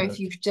or if Right.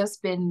 you've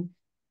just been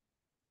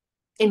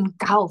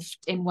engulfed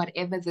in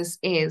whatever this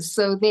is.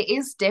 So there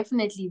is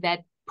definitely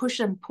that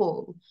push and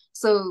pull.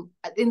 So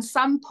in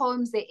some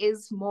poems, there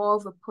is more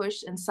of a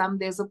push, and some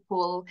there's a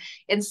pull.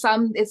 In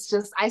some, it's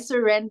just, I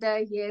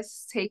surrender.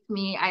 Yes, take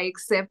me. I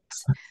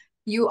accept.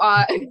 You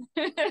are,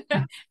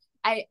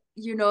 Yes.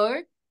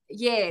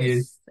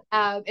 yes.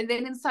 And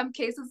then in some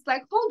cases,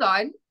 like, hold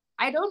on,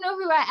 I don't know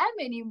who I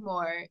am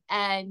anymore.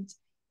 And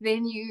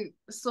then you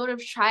sort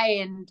of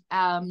try and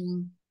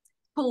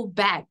pull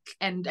back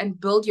and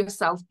build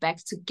yourself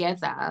back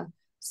together.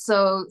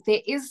 So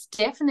there is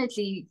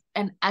definitely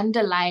an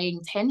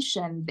underlying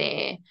tension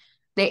there.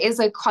 There is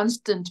a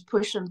constant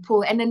push and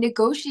pull and a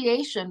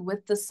negotiation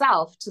with the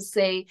self to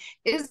say,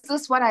 is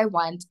this what I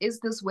want? Is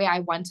this where I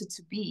want it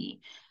to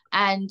be?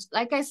 And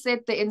like I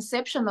said, the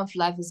inception of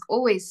love is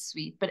always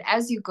sweet, but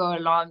as you go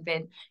along,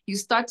 then you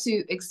start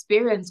to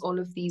experience all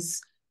of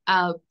these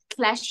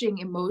clashing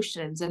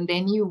emotions, and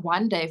then you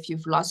wonder if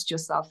you've lost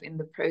yourself in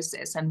the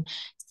process. And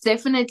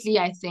definitely,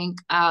 I think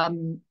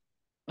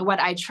what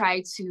I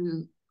try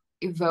to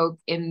evoke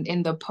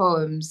in the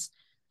poems,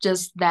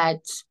 just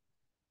that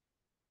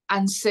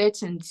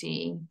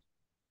uncertainty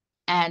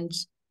and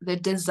the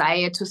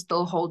desire to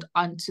still hold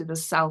on to the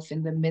self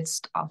in the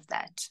midst of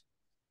that.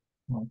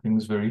 I think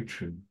it's very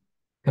true.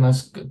 Can I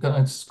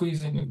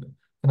squeeze in?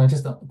 Can I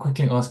just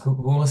quickly ask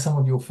who are some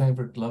of your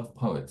favorite love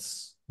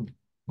poets?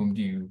 Whom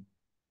do you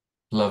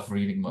love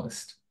reading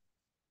most?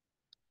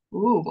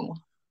 Ooh,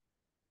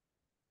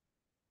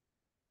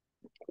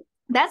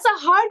 that's a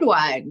hard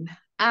one.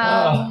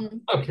 Ah,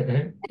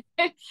 okay.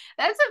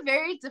 That's a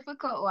very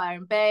difficult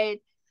one, but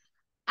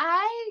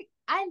I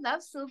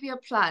love Sylvia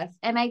Plath,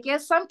 and I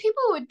guess some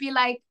people would be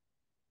like,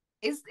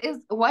 is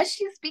was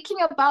she speaking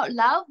about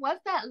love? Was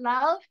that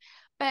love?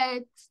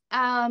 But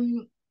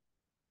um,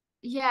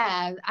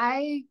 yeah,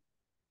 I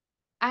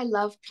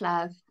love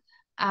Plath,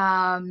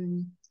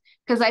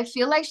 because I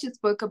feel like she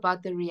spoke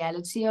about the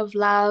reality of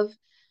love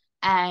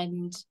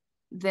and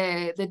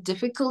the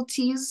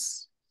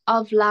difficulties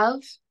of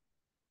love.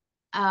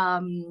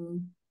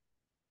 Um,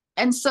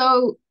 and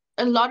so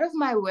a lot of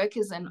my work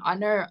is in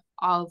honor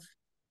of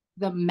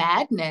the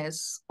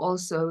madness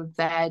also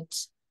that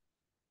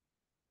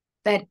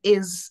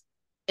is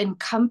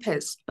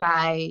encompassed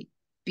by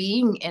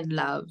being in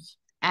love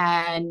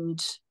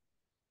and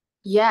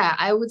Yeah,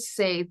 I would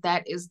say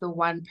that is the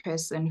one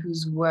person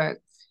whose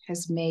work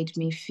has made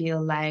me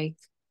feel like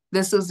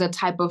this is the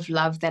type of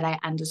love that I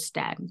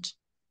understand.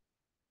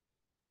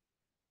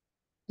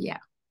 Yeah.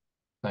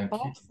 Thank you.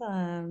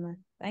 Awesome.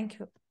 Thank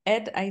you.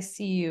 Ed, I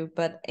see you,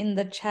 but in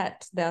the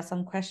chat there are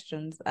some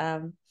questions.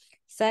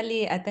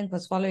 Sally, I think,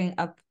 was following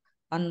up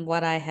on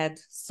what I had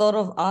sort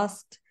of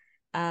asked.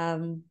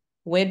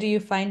 Where do you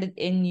find it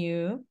in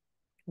you?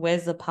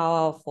 Where's the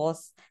power or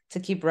force to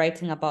keep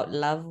writing about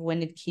love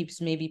when it keeps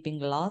maybe being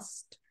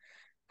lost?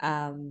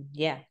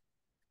 Yeah.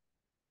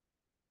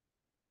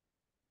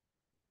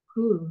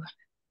 Ooh.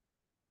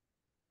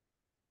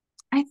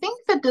 I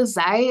think the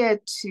desire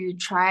to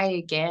try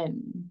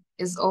again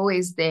is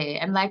always there.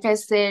 And like I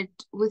said,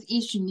 with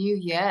each new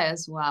year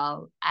as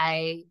well,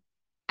 I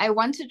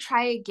want to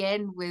try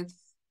again with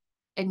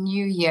a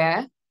new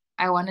year.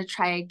 I want to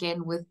try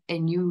again with a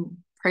new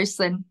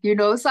person, you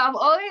know. So I'm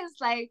always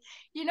like,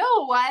 you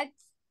know what?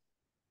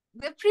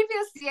 The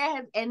previous year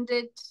has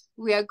ended.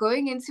 We are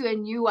going into a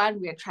new one.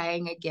 We are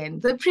trying again.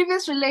 The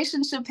previous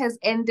relationship has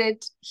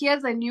ended.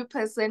 Here's a new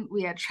person.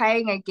 We are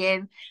trying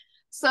again.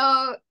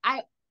 So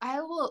I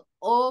will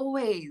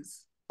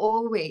always,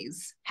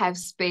 always have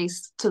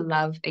space to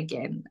love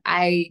again.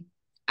 I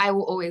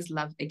will always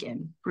love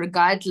again,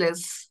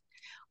 regardless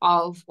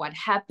of what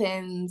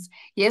happens.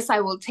 Yes,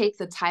 I will take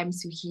the time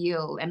to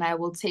heal and I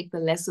will take the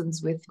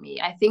lessons with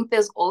me. I think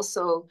there's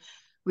also,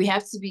 we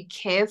have to be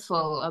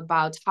careful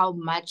about how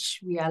much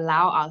we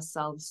allow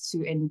ourselves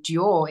to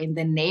endure in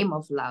the name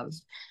of love.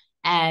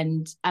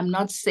 And I'm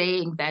not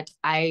saying that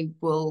I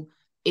will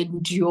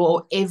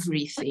endure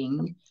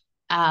everything.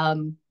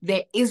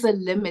 There is a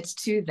limit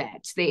to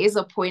that. There is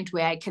a point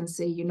where I can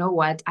say, you know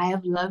what, I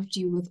have loved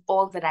you with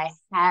all that I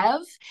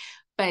have,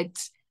 but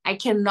I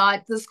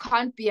cannot, this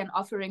can't be an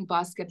offering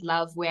basket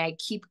love where I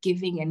keep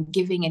giving and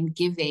giving and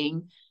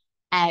giving.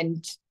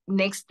 And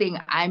next thing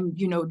I'm,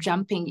 you know,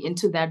 jumping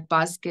into that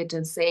basket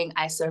and saying,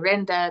 I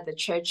surrender, the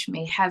church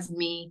may have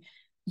me,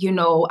 you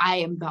know, I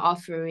am the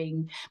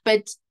offering.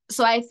 But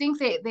so I think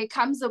that there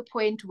comes a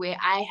point where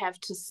I have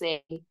to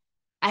say,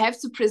 I have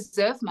to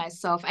preserve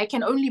myself. I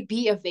can only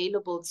be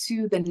available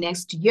to the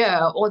next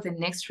year or the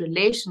next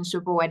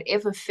relationship or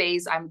whatever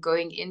phase I'm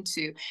going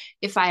into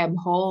if I am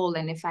whole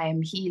and if I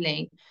am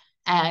healing.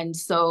 And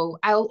so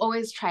I'll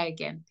always try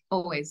again,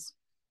 always.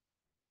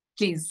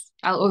 Please,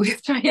 I'll always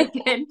try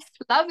again.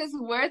 Love is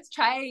worth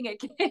trying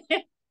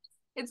again.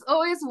 It's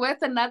always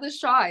worth another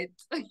shot.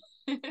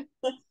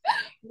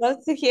 Love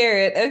to hear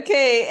it.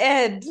 Okay,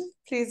 Ed,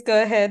 please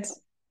go ahead.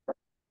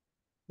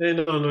 Hey,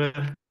 no,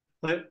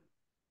 I,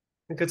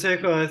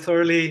 Nkateko, I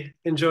thoroughly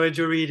enjoyed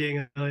your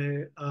reading.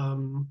 I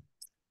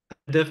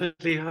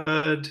definitely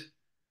heard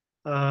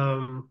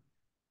an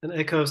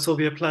echo of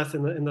Sylvia Plath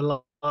in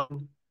the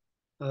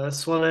line,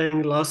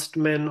 swallowing lost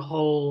men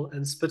whole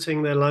and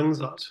spitting their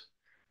lungs out.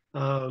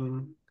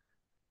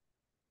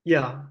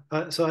 Yeah,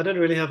 so I don't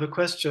really have a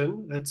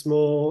question. It's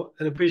more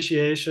an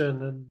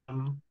appreciation,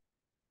 and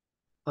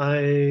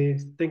I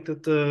think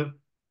that the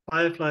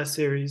Firefly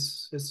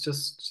series is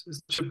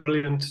such a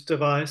brilliant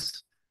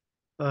device.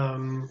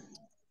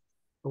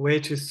 A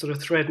way to sort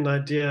of thread an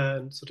idea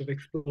and sort of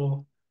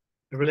explore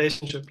a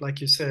relationship,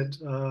 like you said,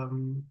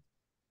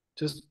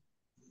 just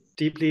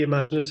deeply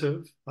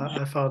imaginative.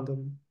 I found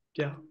them,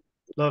 yeah,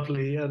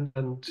 lovely,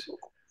 and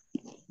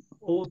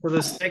also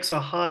the stakes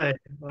are high.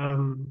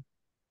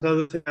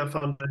 Another thing I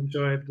found I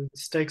enjoyed, the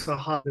stakes are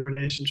high. The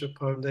relationship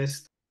poem,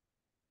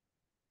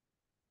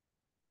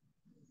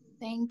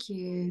 Thank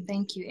you,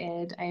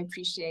 Ed. I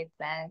appreciate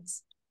that.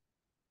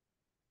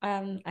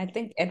 I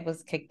think Ed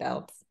was kicked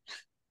out.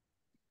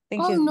 I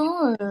think Oh his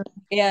no.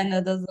 Yeah,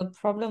 no, there's a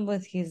problem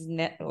with his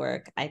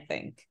network, I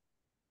think.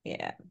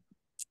 Yeah.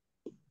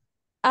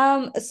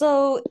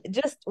 So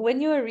just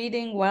when you were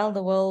reading While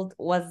the World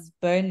Was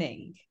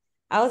Burning,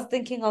 I was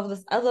thinking of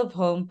this other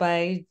poem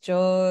by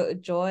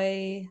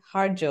Joy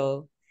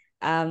Harjo.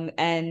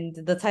 And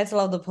the title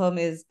of the poem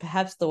is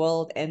Perhaps the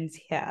World Ends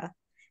Here.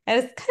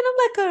 And it's kind of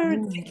like a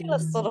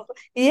ridiculous sort of,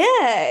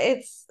 yeah,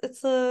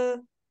 it's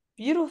a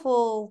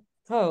beautiful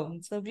poem.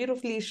 It's a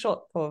beautifully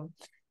short poem.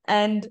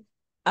 And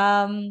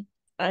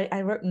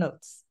I wrote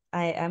notes.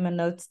 I am a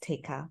note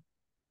taker.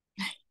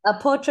 A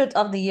Portrait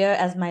of the Year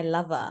as My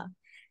Lover.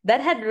 That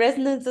had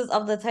resonances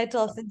of the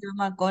title of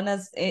Sinjama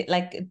Gona's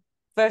like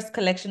first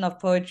collection of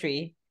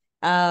poetry,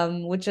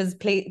 which is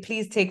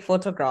Please Take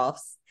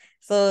Photographs.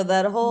 So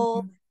that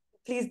whole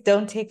please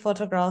don't take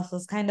photographs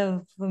was kind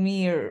of for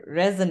me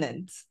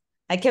resonant.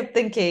 I kept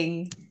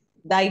thinking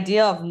the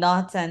idea of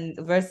not and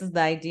versus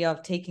the idea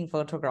of taking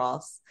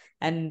photographs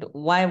and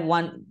why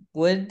one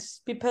would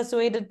be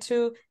persuaded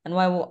to and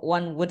why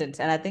one wouldn't.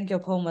 And I think your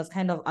poem was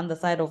kind of on the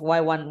side of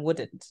why one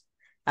wouldn't.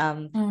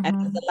 And there's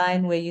a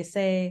line where you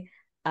say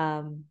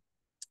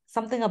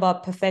something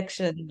about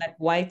perfection, like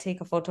why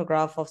take a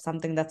photograph of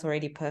something that's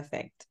already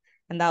perfect?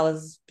 And that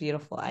was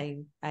beautiful.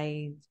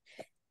 I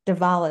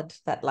devoured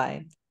that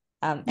line.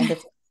 And it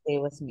stay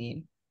with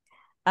me.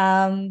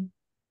 7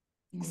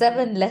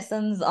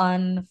 lessons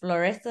on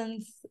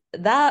fluorescence.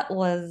 That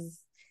was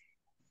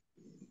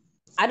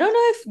I don't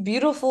know if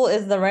beautiful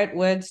is the right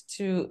word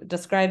to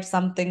describe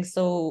something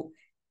so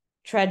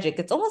tragic.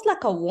 It's almost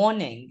like a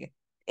warning.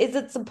 Is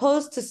it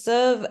supposed to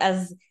serve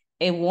as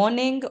a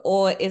warning,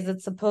 or is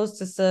it supposed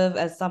to serve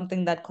as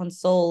something that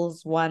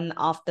consoles one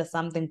after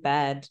something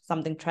bad,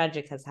 something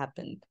tragic has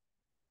happened?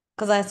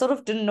 Because I sort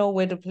of didn't know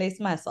where to place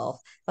myself.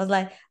 I was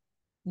like,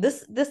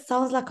 this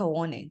sounds like a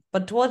warning.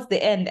 But towards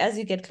the end, as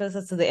you get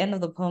closer to the end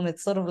of the poem,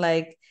 it's sort of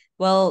like,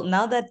 well,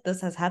 now that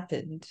this has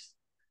happened,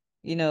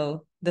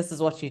 this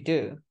is what you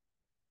do.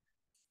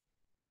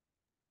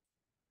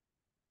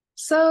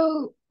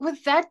 So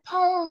with that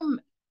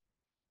poem,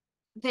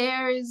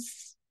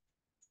 there's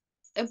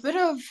a bit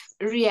of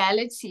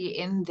reality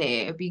in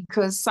there,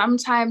 because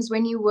sometimes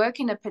when you work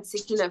in a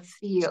particular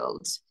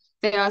field,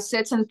 there are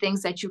certain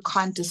things that you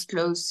can't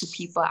disclose to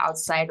people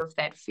outside of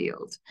that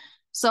field.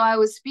 So I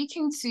was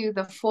speaking to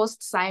the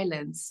forced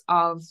silence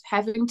of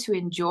having to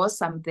endure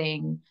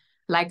something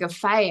like a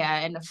fire,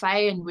 and a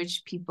fire in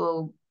which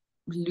people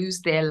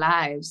lose their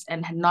lives,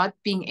 and not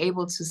being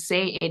able to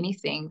say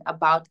anything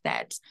about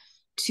that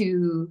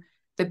to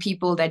the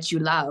people that you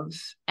love,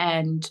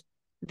 and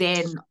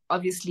then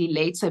obviously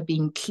later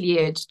being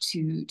cleared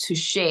to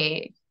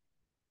share.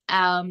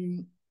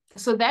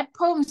 So that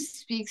poem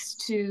speaks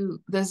to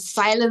the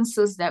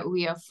silences that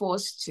we are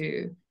forced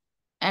to,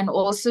 and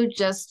also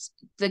just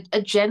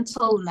a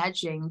gentle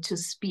nudging to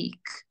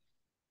speak,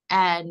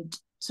 and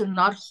to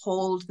not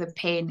hold the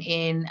pain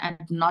in, and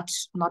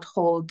not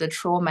hold the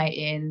trauma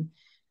in.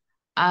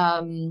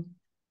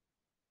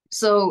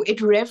 So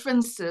it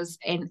references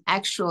an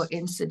actual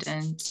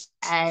incident,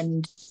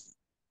 and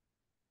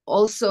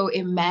also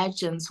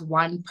imagines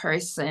one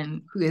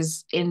person who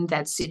is in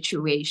that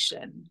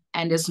situation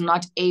and is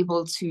not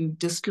able to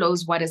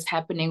disclose what is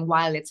happening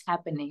while it's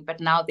happening, but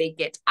now they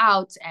get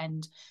out,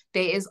 and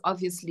there is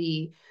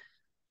obviously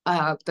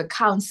the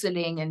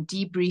counseling and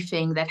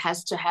debriefing that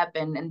has to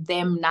happen, and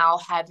them now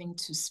having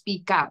to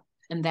speak up.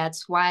 And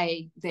that's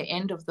why the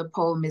end of the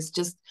poem is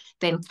just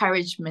the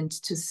encouragement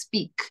to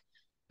speak.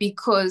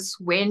 Because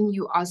when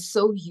you are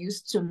so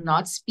used to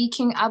not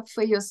speaking up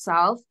for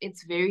yourself,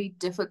 it's very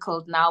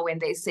difficult now when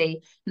they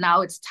say,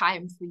 now it's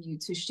time for you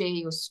to share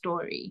your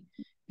story.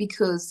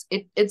 Because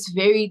it's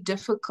very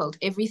difficult.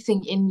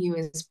 Everything in you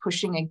is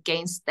pushing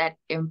against that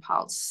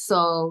impulse.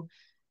 So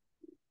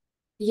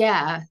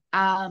yeah,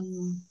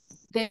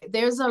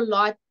 there's a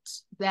lot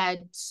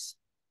that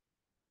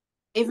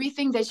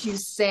everything that you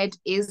said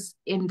is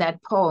in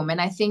that poem. And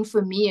I think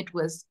for me,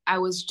 I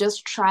was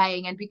just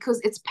trying, and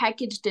because it's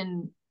packaged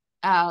in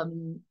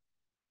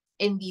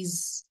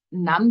these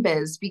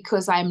numbers,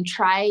 because I'm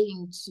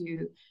trying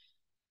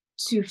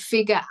to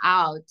figure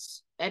out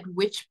at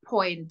which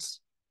point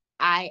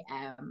I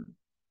am.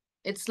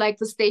 It's like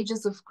the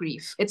stages of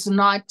grief. It's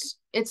not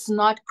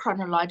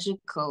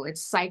chronological,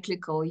 it's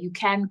cyclical. You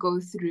can go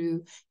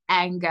through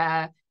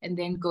anger, and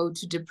then go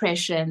to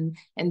depression,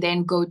 and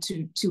then go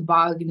to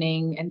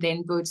bargaining, and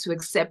then go to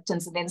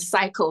acceptance, and then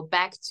cycle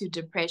back to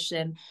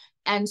depression.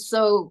 And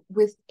so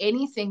with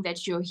anything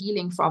that you're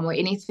healing from, or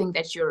anything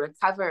that you're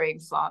recovering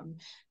from,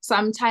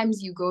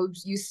 sometimes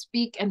you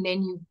speak, and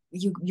then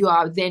you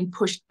are then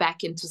pushed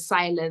back into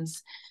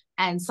silence.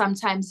 And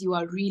sometimes you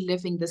are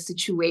reliving the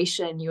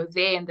situation. You're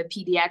there in the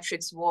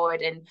pediatrics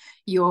ward, and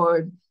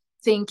you're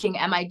thinking,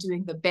 am I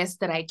doing the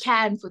best that I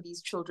can for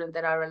these children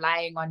that are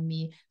relying on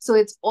me? So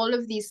it's all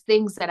of these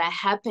things that are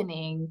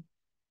happening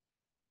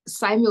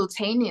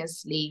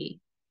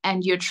simultaneously,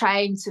 and you're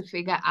trying to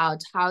figure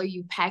out how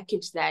you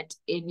package that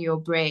in your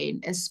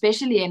brain,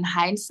 especially in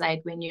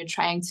hindsight, when you're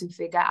trying to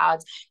figure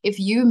out if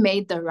you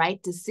made the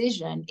right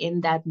decision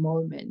in that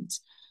moment.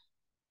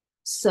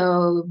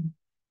 So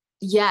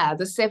yeah,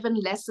 the 7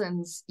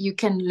 lessons, you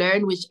can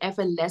learn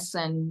whichever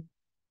lesson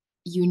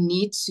you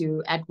need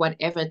to at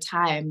whatever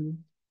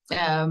time.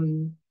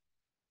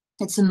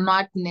 It's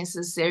not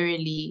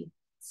necessarily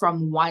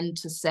from 1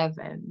 to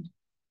 7.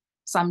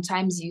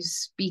 Sometimes you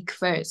speak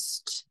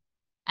first,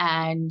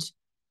 and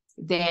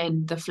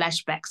then the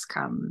flashbacks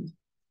come.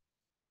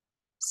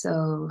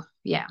 So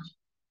yeah.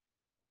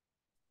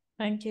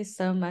 Thank you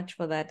so much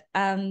for that.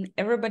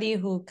 Everybody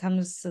who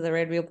comes to the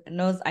Red Wheel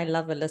knows I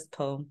love a list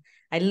poem.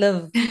 I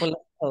live for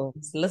list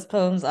poems. List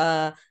poems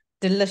are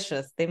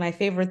delicious. They're my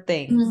favorite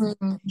things.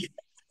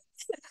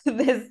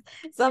 There's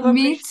some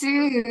Me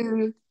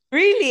too.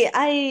 Really,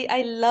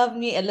 I love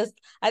me a list.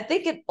 I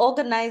think it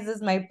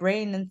organizes my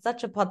brain in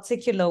such a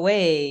particular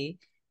way,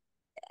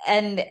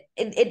 and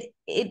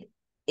it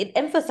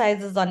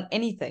emphasizes on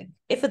anything.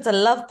 If it's a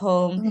love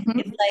poem,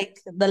 it's like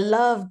the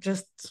love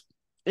just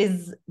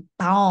is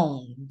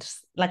bound,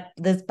 like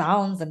there's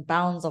bounds and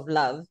bounds of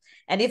love.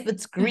 And if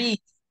it's grief,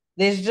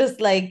 there's just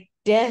like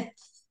death,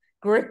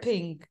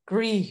 gripping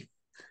grief.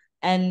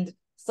 And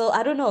so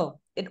I don't know,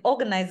 it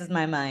organizes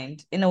my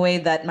mind in a way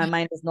that my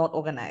mind is not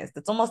organized.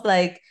 It's almost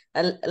like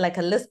a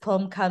list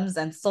poem comes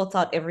and sorts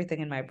out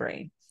everything in my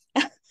brain.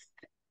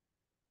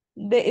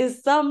 There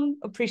is some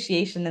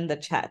appreciation in the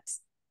chat.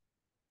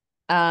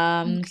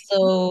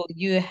 So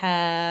you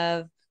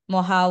have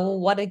Mohawu,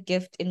 what a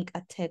gift in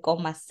Nkateko,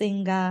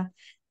 Masinga.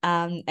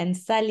 And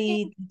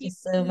Sally, thank you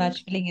so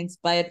much, feeling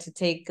inspired to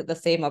take the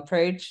same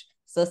approach.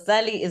 So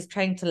Sally is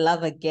trying to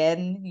love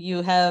again.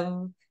 You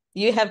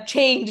have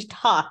changed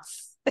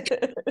hearts.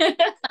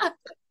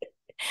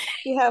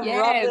 You have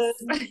Yes.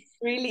 Robin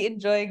really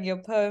enjoying your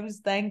poems.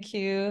 Thank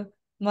you.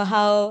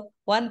 Mahal,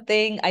 one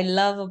thing I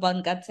love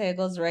about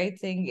Nkateko's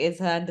writing is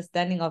her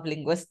understanding of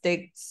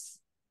linguistics.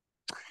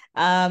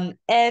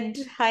 Ed,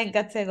 hi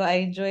Nkateko, I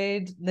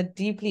enjoyed the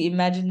deeply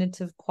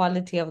imaginative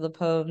quality of the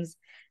poems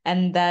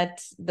and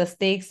that the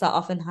stakes are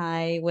often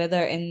high,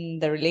 whether in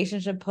the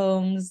relationship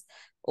poems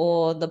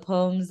or the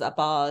poems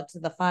about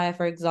the fire,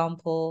 for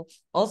example.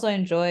 Also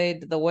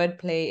enjoyed the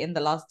wordplay in the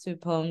last two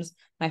poems.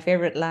 My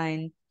favorite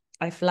line,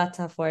 I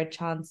flutter for a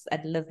chance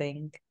at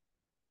living.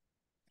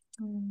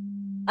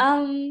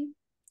 Um,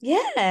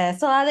 yeah.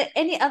 So are there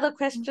any other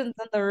questions in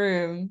the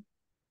room?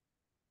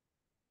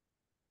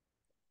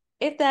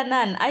 If there are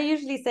none, I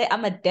usually say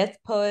I'm a death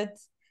poet.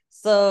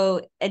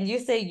 So, and you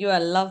say you're a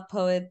love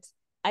poet.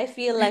 I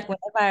feel like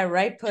whenever I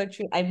write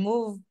poetry,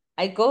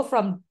 I go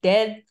from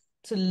dead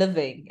to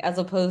living as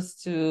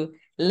opposed to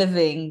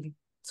living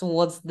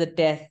towards the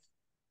death,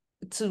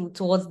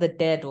 towards the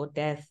dead or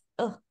death.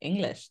 Oh,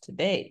 English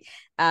today.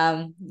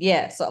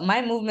 Yeah, so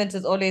my movement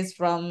is always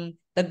from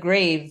the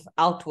grave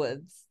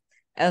outwards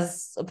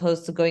as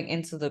opposed to going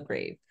into the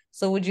grave.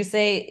 So would you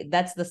say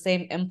that's the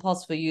same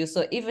impulse for you?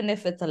 So even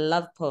if it's a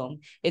love poem,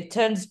 it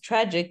turns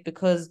tragic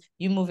because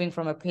you're moving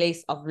from a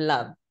place of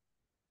love.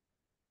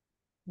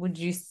 Would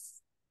you?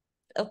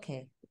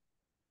 Okay.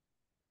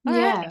 All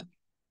right. Yeah,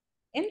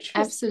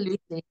 Interesting.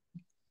 absolutely.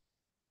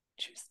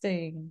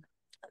 Interesting.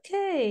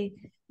 Okay.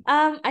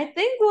 I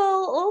think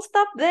we'll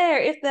stop there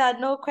if there are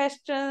no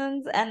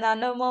questions and there are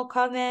no more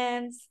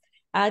comments.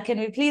 Can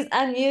we please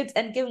unmute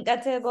and give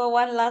Nkateko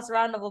one last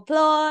round of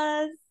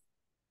applause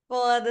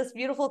for this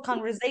beautiful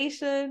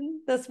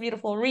conversation, this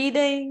beautiful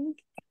reading?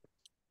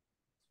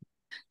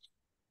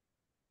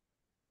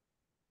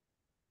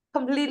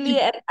 Completely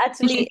and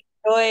utterly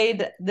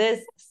enjoyed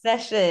this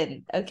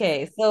session.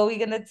 Okay, so we're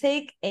gonna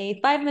take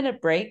a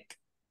 5-minute break.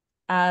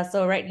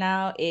 So right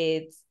now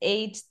it's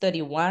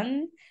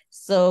 8:31.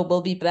 So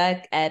we'll be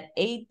back at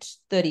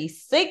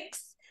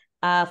 8:36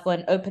 for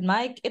an open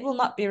mic. It will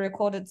not be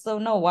recorded, so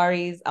no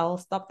worries. I'll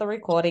stop the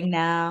recording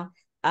now.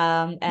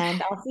 And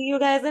I'll see you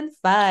guys in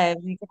 5.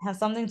 You can have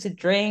something to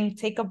drink,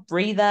 take a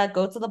breather,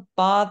 go to the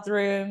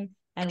bathroom,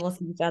 and we'll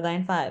see each other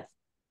in 5.